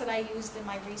dogs that I used in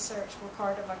my research were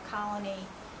part of a colony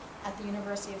at the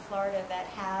University of Florida that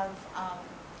have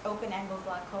open-angle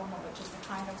glaucoma, which is the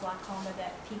kind of glaucoma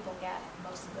that people get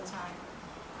most of the time.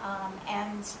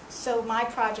 And so my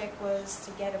project was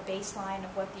to get a baseline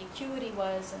of what the acuity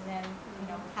was, and then, you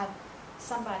know, have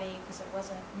somebody, because it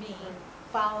wasn't me,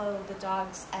 follow the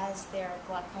dogs as their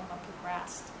glaucoma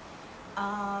progressed.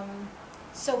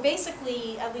 So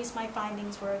basically, at least my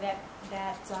findings were that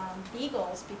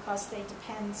beagles, because they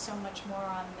depend so much more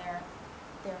on their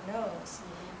nose,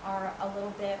 are a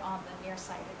little bit on the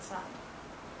nearsighted side.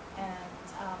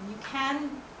 And you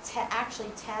can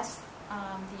actually test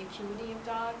the acuity of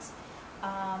dogs.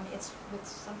 It's with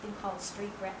something called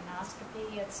streak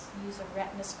retinoscopy. It's use a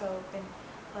retinoscope,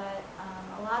 but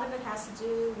a lot of it has to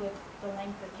do with the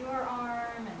length of your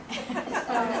arm.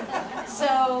 And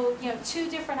so, you know, two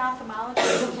different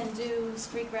ophthalmologists can do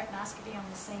streak retinoscopy on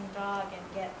the same dog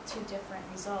and get two different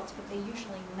results, but they're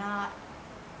usually not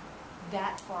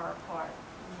that far apart.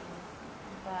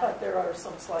 But there are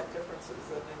some slight differences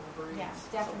in the breeds. Yeah,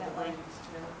 some of the definitely. breeds,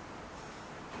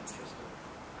 yeah. Interesting.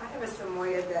 I have a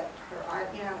Samoyed that her eye,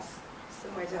 you know,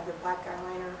 Samoyeds have the black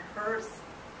eyeliner. Hers,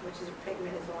 which is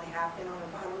pigment, is only half in on the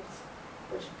bottoms,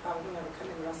 which probably will never come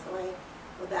in the rest of the way.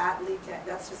 Will that lead to,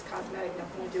 that's just cosmetic,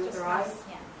 nothing to do with her eyes?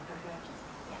 Yeah. Okay.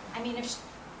 Yeah. I mean, if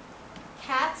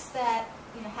cats that,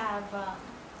 you know, have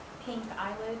pink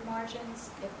eyelid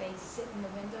margins, if they sit in the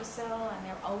windowsill and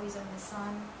they're always in the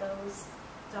sun, those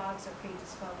dogs are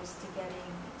predisposed to getting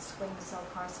squamous cell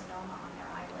carcinoma on their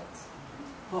eyelids.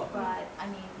 But, I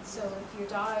mean, so if your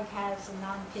dog has a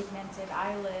non-pigmented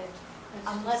eyelid,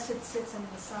 unless it sits in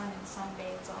the sun and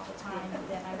sunbathes all the time,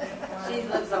 then I wouldn't worry. She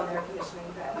lives on air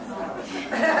conditioning bed.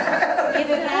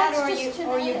 Either that, or you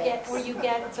get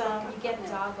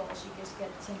goggles. You just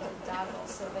get tinted goggles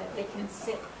so that they can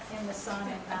sit in the sun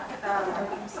and not hurt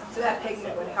themselves. So that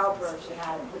pigment would help her if she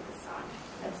had it with the sun.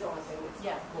 That's the only thing.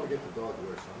 Yeah. Or get the dog to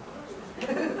wear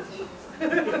sunglasses.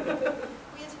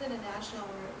 We attended a national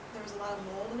where there was a lot of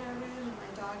mold in our room, and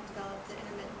my dog developed an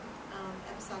intermittent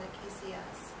episodic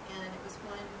KCS, and it was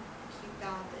one acute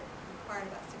bout that required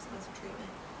about 6 months of treatment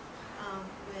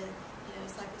with, you know,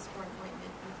 cyclosporin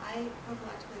ointment. And I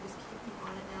prophylactically just keep him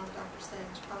on it now. The doctor said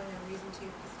there's probably no reason to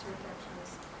because the tear production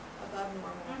is above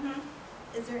normal.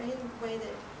 Is there any way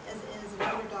that, as an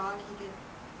older dog, he could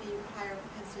be higher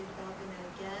propensity of developing that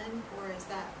again, or is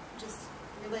that just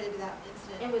related to that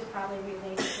incident? It was probably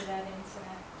related to that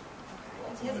incident.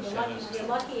 You're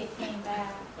lucky it came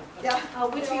back. Yeah.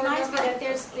 Which reminds me that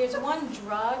there's one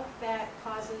drug that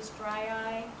causes dry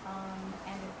eye,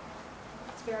 and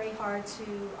it's very hard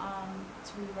to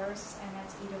reverse, and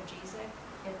that's edogesic.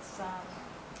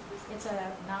 It's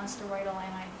a non-steroidal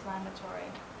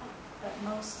anti-inflammatory, but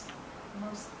most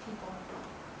people,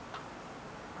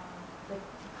 the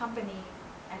company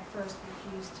at first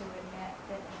refused to admit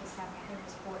that it was having, I think it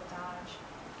was Fort Dodge,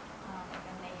 and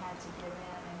then they had to give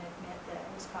in and admit that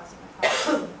it was causing a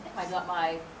problem.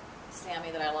 My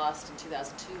Sammy that I lost in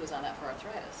 2002 was on that for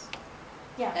arthritis.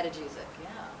 Yeah. At Ajuzic,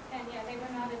 yeah. And yeah, they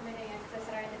were not admitting it, because I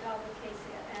said I had the dog with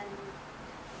Casey, and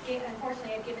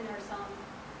unfortunately I'd given her some,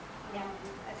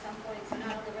 at some point, so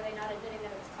not only were they not admitting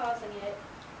that it was causing it,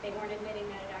 they weren't admitting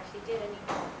that it actually did any,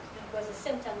 was a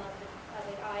symptom of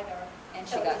it either. And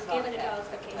So she it got was caught given to at dogs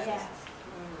with hepatitis. Casey.